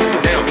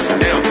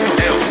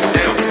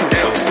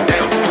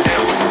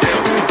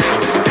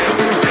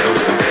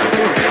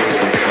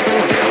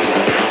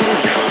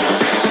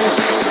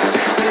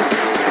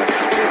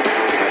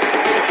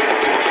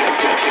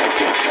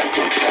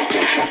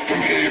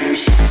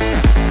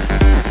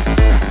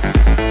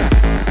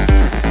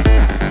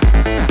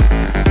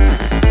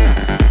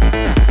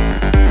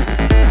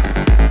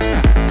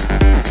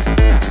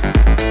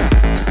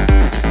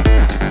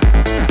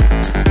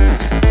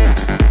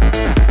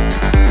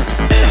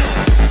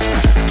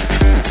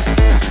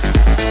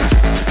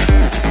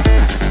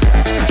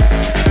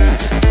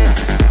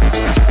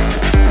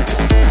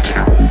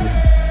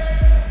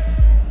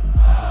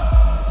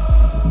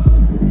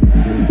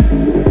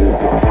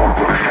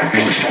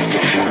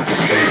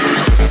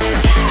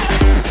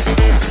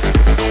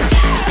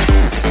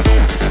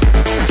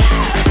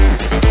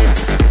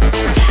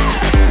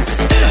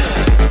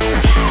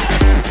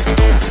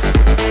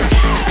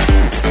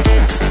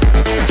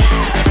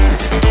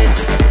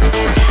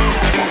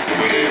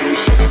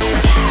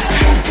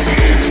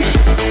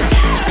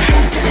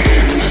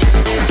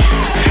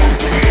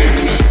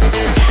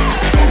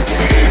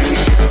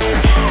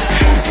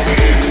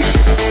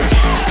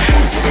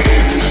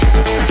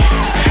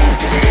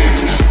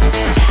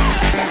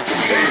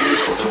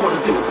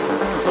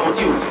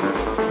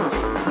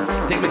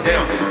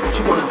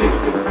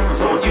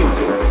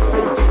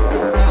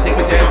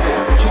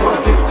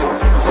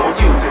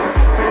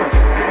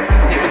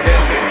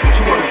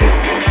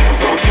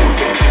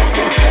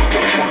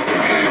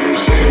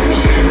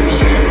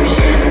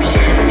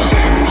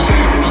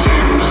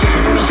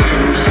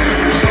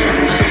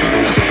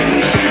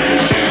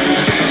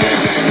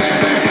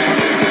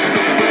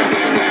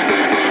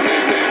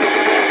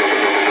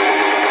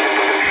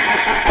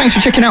 Thanks for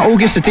checking out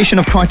August's edition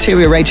of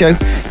Kryteria Radio.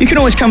 You can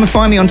always come and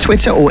find me on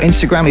Twitter or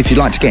Instagram if you'd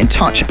like to get in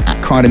touch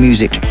at Kryder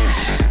Music.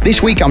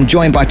 This week I'm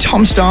joined by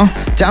Tom Star,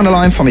 down the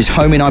line from his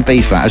home in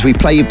Ibiza, as we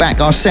play you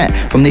back our set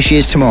from this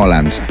year's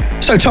Tomorrowland.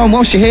 So Tom,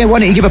 whilst you're here, why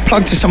don't you give a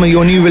plug to some of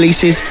your new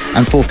releases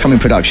and forthcoming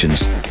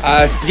productions?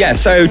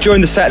 So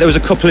during the set there was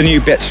a couple of new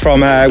bits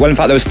from, in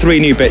fact there was 3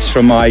 new bits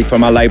from my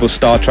label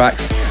Star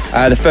Tracks.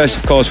 The first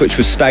of course which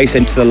was Stace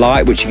Into the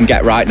Light, which you can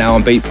get right now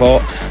on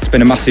Beatport. It's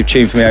been a massive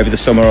tune for me over the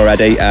summer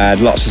already, and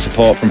lots of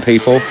support from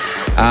people.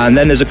 And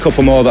then there's a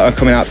couple more that are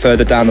coming out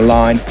further down the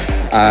line.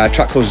 A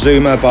track called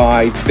Zuma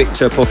by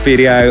Victor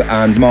Porfirio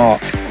and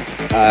Mark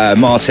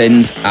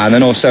Martins, and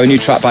then also a new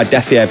track by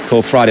Defiev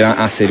called Friday Night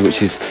Acid, which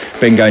has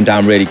been going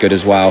down really good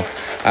as well.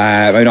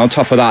 On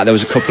top of that, there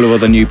was a couple of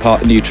other new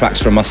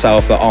tracks from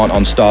myself that aren't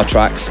on Star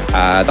Tracks.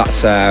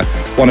 That's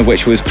one of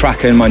which was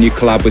Kraken, my new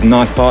collab with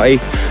Knife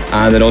Party,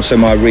 and then also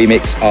my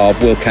remix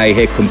of Will K,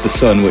 Here Comes the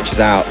Sun, which is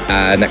out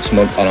next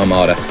month on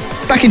Armada.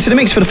 Back into the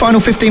mix for the final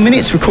 15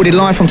 minutes, recorded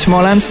live from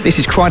Tomorrowland. This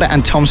is Kryder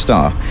and Tom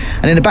Star.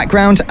 And in the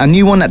background, a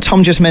new one that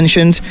Tom just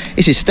mentioned.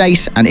 This is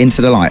Stace and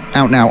Into the Light,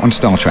 out now on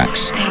Star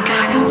Tracks. Think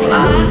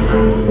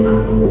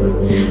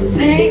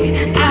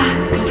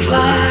I can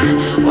fly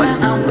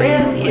when I'm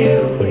with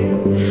you.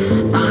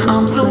 My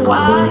arms are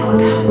wide,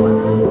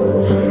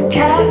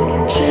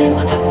 catching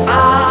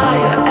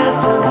fire as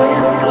the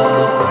wind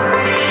blows.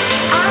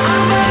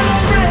 I'm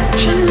not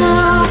rich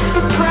enough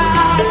for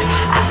pride.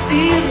 I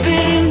see it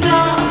being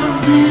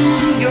dollars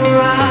in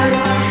your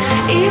eyes,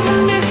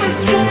 even if we're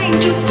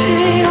strangers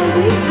till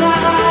we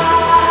die.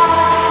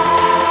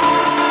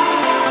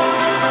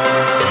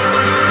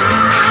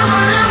 I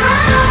wanna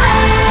run away.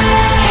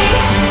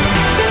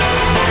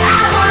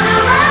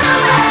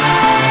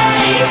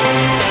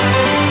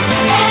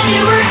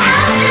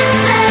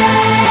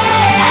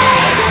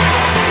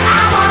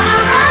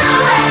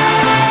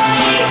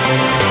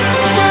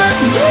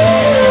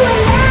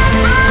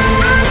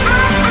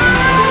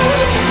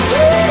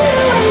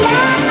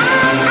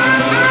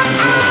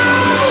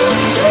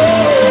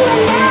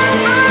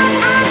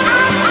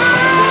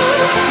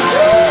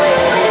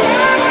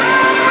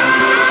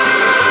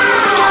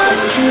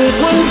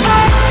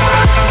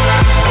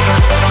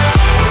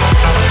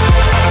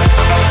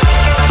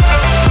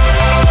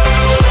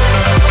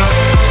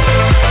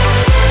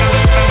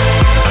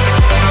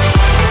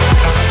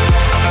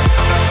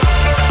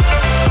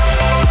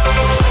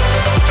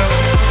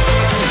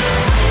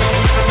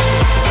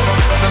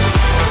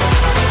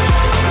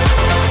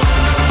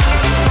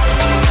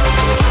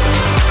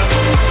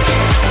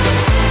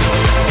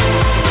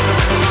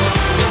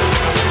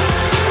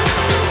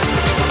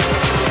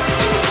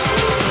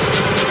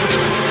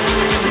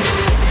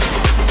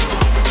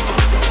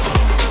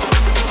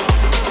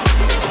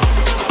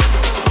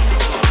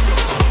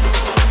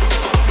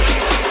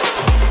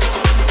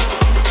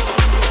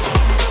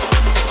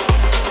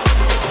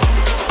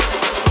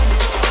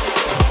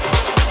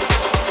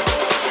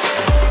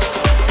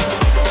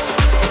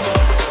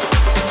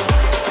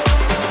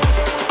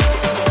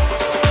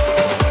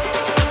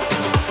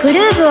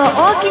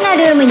 な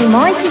ルームに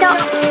もう一度。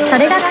そ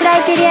れがクラ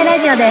イテリアラ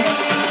ジオで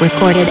す。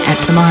 Recorded at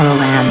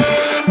Tomorrowland.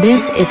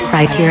 This is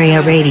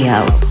Criteria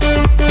Radio.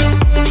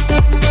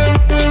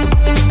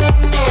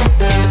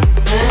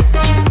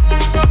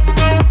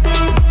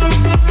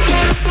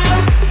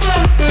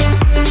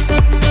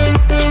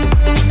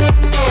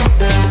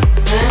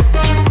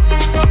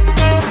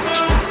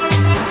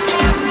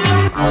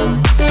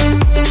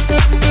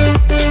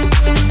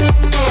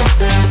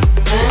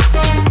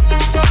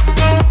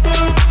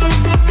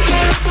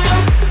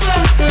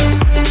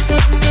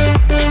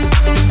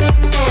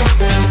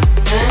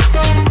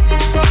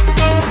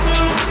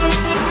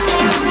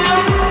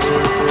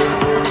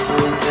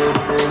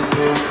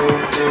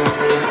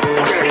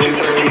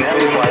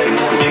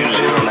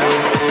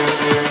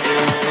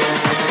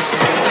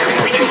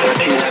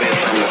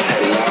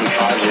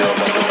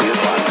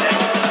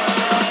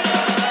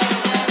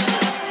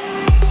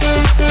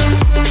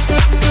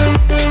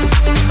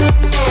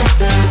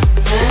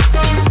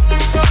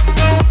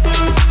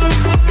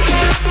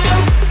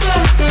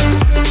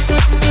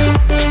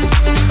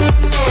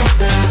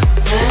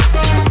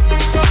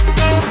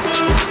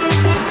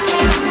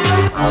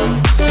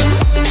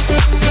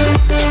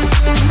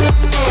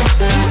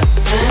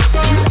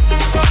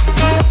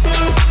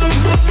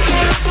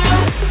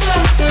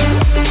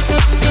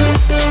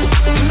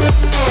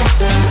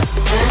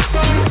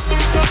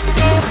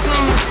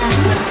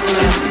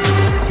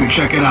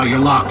 Check it out, you're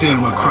locked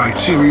in with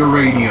Criteria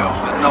Radio,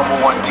 the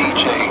number one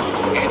DJ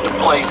and the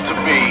place to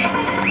be.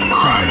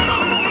 Kryder.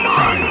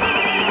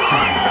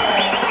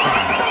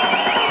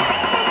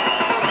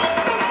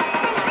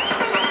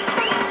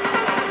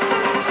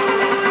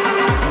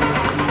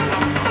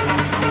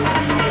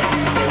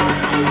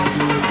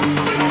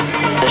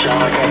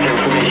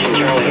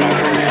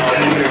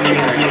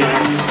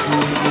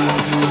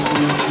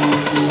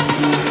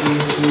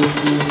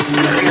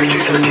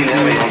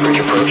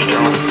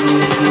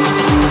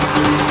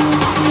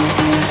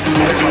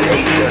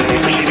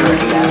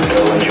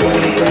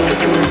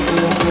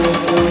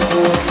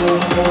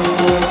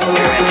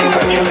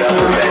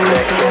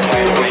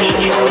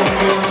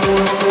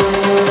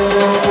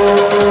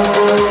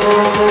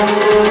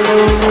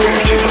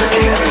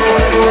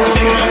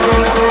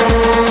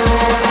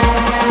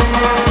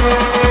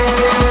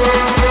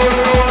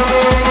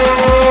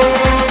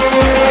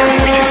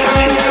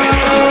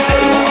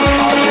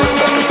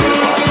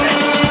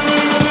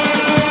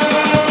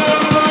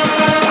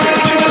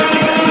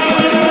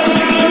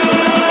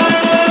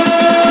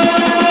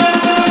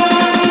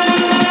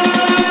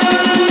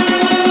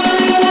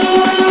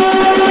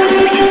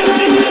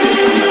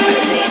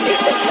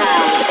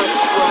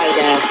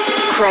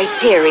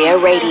 Criteria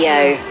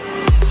Radio.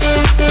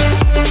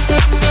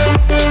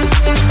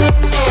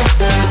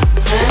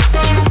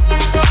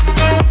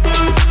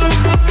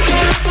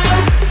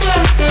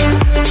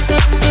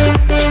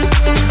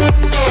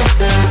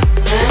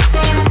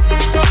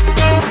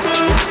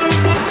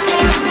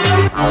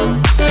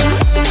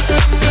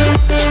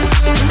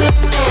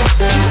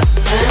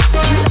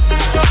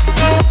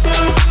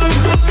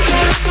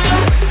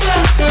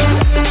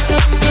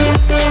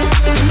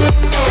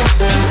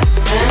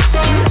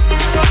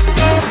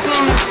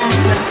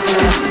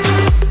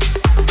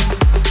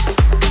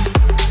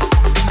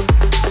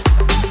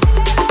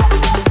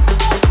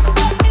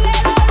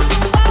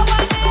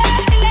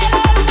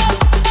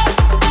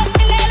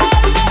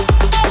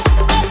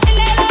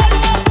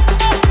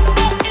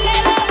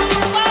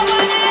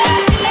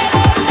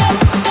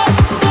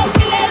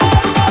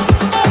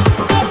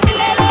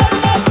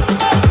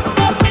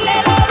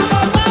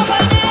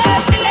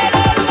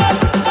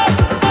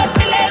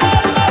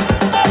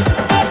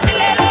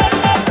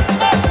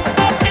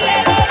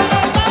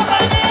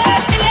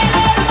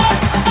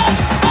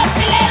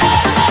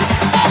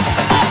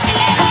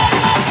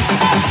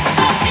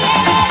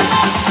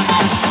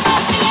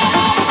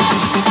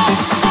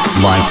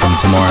 Live from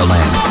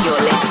Tomorrowland. You're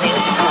listening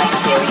to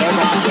Criteria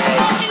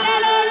Radio.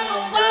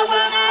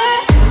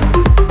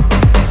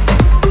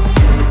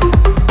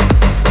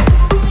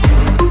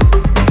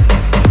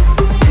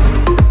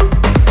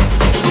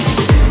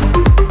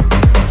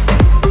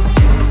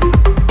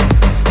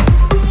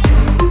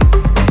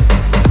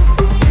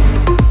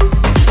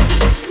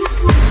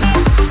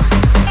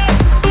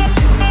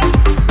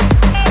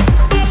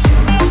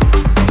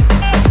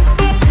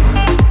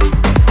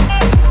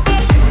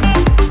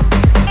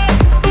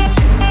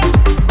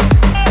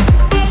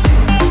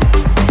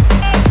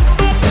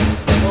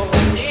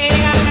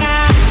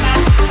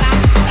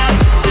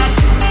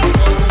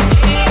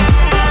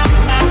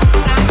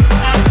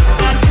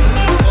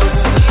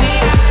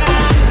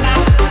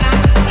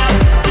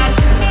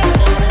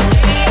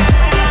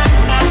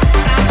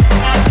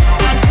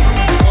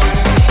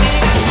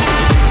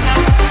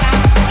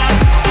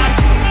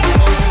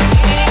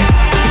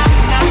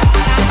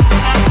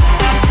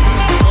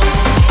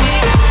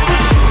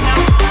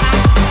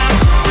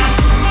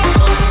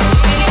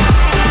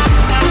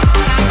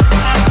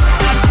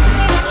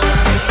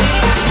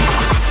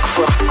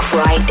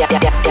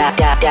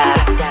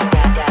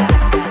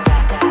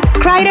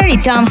 Kryder y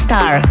Tom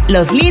Starr,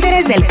 los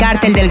líderes del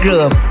Cártel del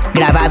Groove.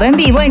 Grabado en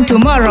vivo en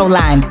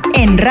Tomorrowland,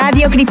 en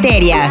Radio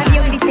Criteria.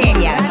 Radio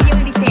Criteria.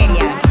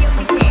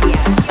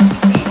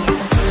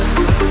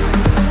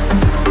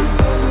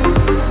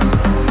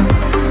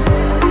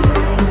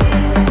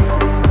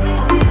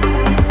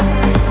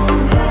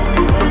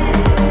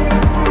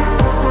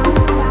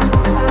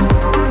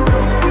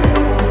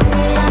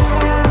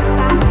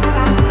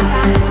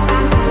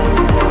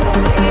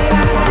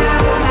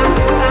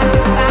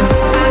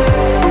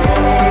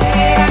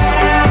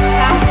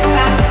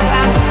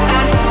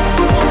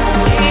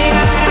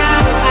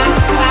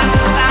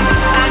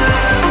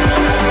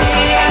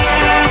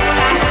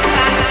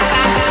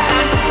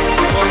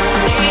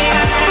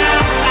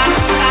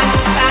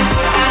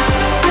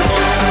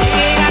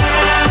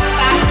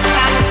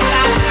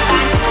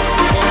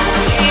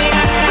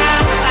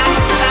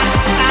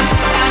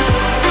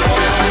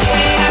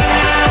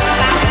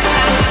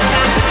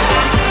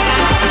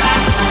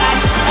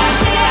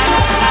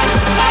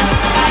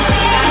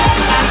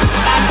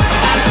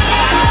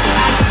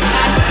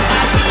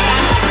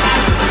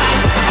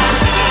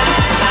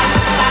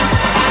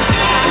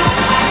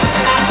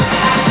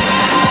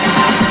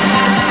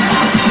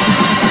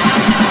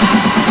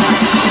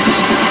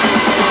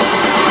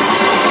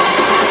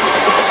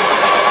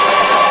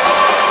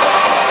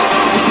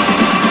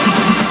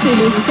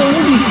 Le son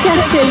du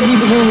Cartel du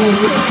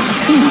Groove.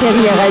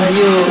 Criteria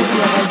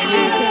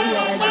Radio.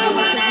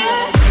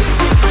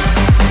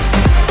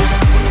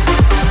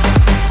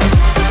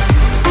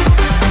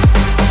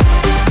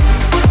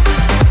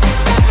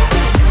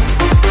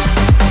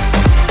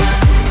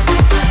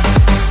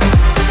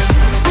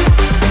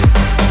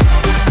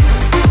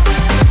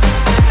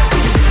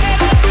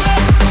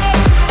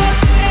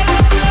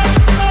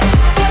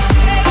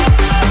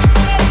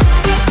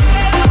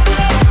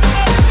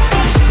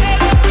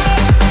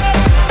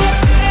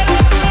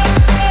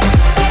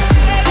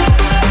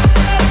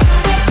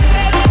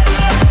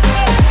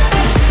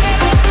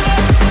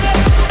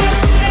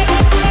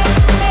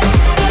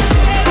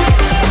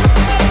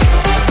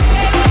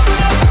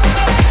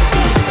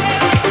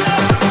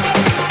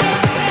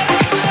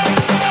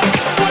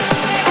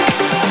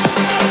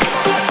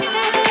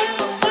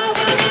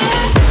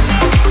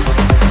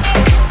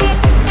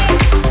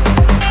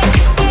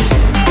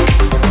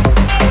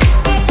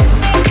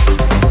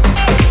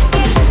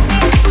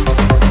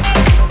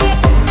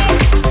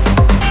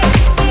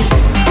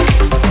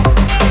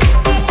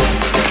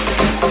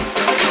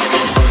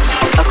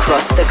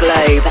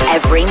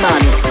 Every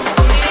month.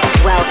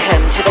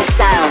 Welcome to the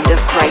sound of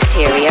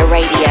Criteria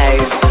Radio.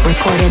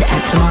 Recorded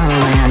at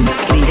Tomorrowland.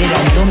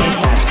 Liderando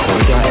Mr.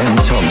 Kryder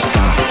and Tom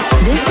Starr.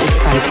 This is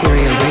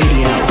Criteria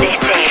Radio. This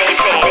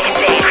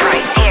is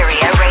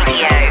Criteria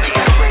Radio.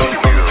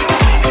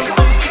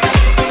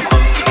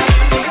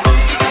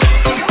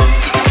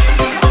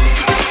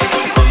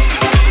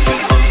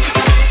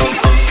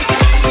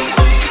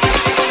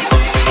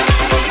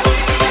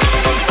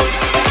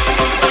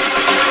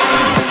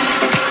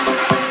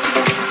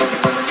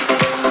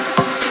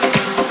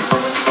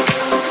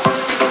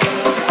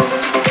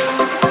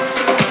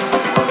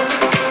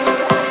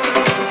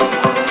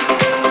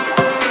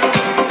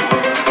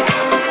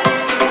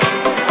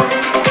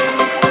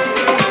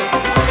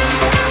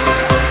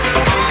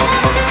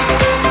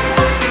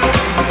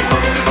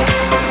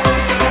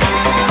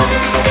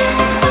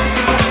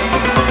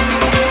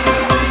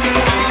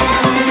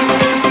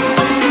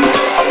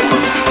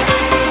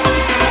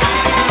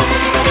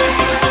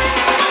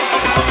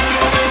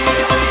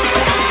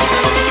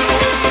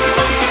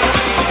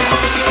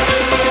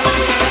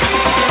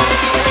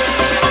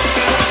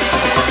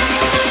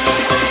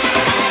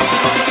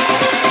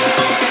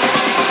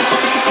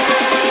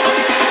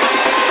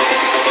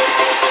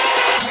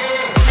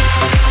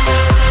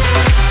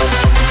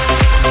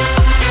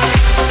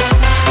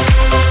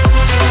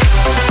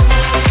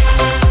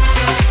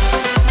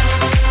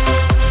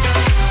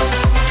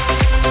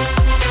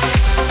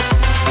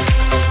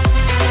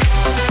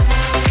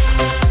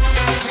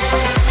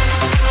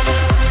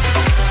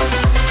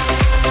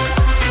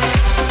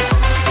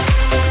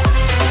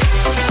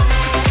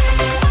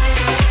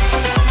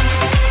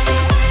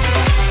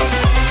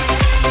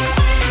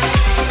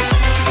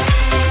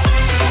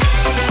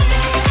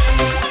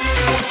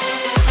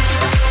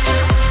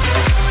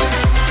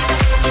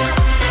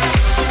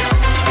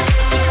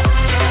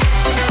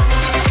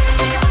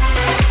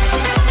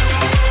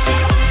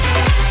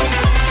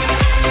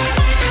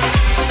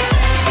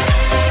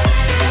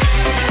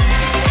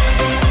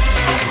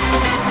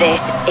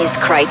 This is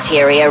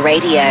Criteria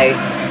Radio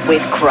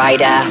with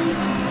Kryder.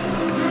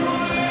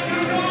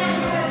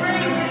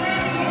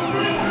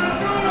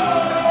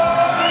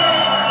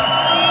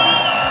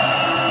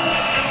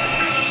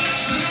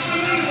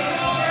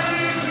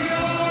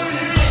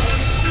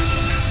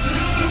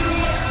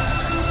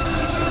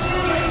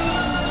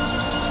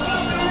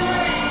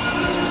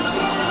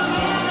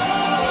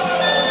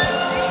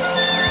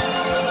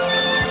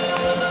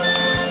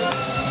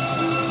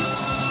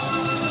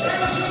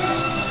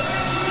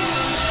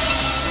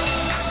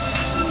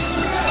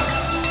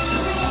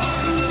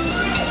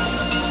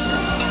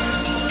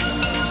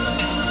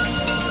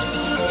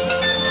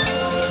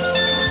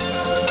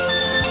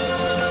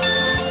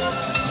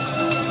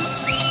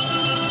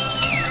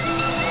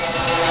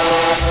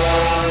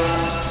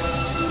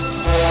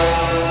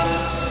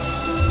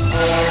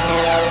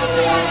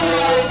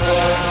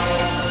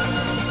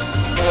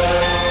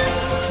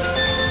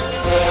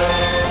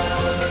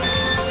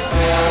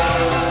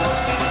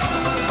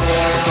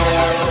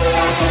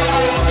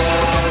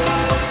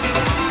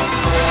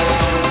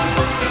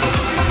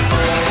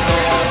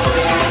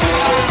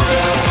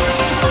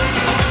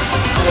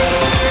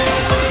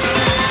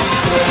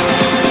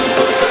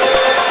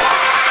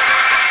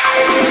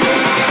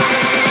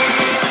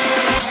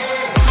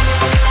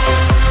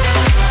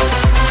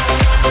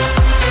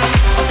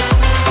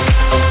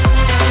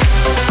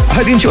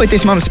 you enjoyed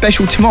this month's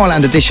special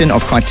Tomorrowland edition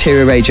of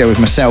Criteria Radio with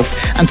myself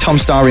and Tom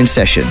Star in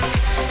session.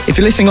 If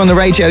you're listening on the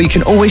radio, you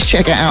can always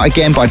check it out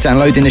again by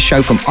downloading the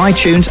show from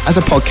iTunes as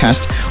a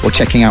podcast or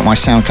checking out my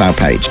SoundCloud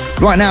page.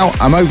 Right now,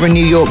 I'm over in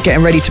New York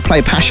getting ready to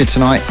play Pasha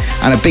tonight,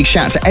 and a big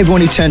shout out to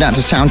everyone who turned out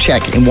to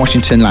soundcheck in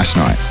Washington last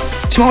night.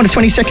 Tomorrow, the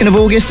 22nd of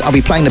August, I'll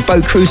be playing the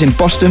Boat Cruise in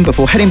Boston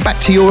before heading back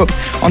to Europe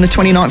on the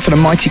 29th for the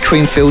Mighty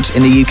Creamfields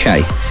in the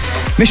UK.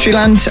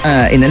 Mysteryland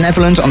in the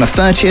Netherlands on the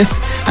 30th,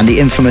 and the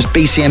infamous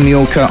BCM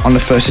Mallorca on the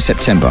 1st of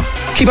September.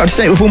 Keep up to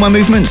date with all my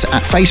movements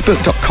at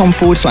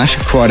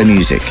facebook.com/Crider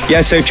Music.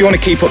 Yeah, so if you want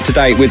to keep up to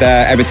date with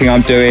everything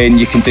I'm doing,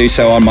 you can do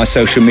so on my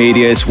social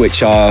medias,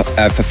 which are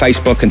for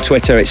Facebook and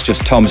Twitter, it's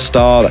just Tom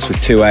Star, that's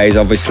with 2 A's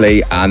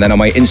obviously, and then on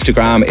my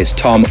Instagram, it's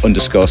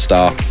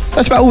Tom_Star.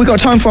 That's about all we've got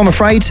time for, I'm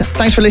afraid.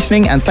 Thanks for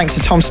listening, and thanks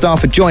to Tom Star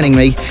for joining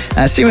me.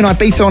 See you in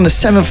Ibiza on the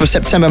 7th of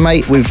September,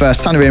 mate, with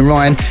Sunny and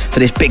Ryan for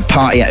this big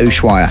party at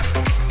Ushuaia.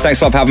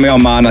 Thanks a lot for having me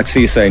on, man. I'll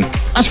see you soon.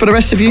 As for the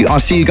rest of you,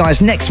 I'll see you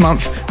guys next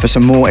month for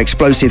some more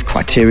explosive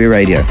Criteria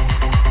Radio.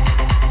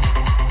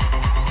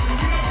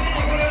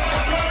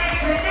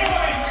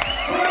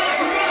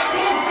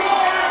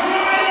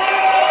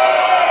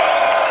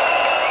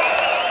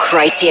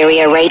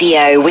 Criteria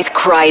Radio with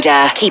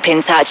Crider. Keep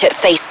in touch at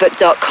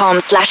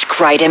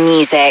facebook.com/Crider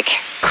Music.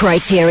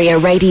 Criteria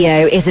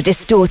Radio is a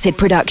Distorted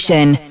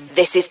production.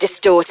 This is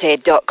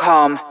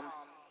distorted.com.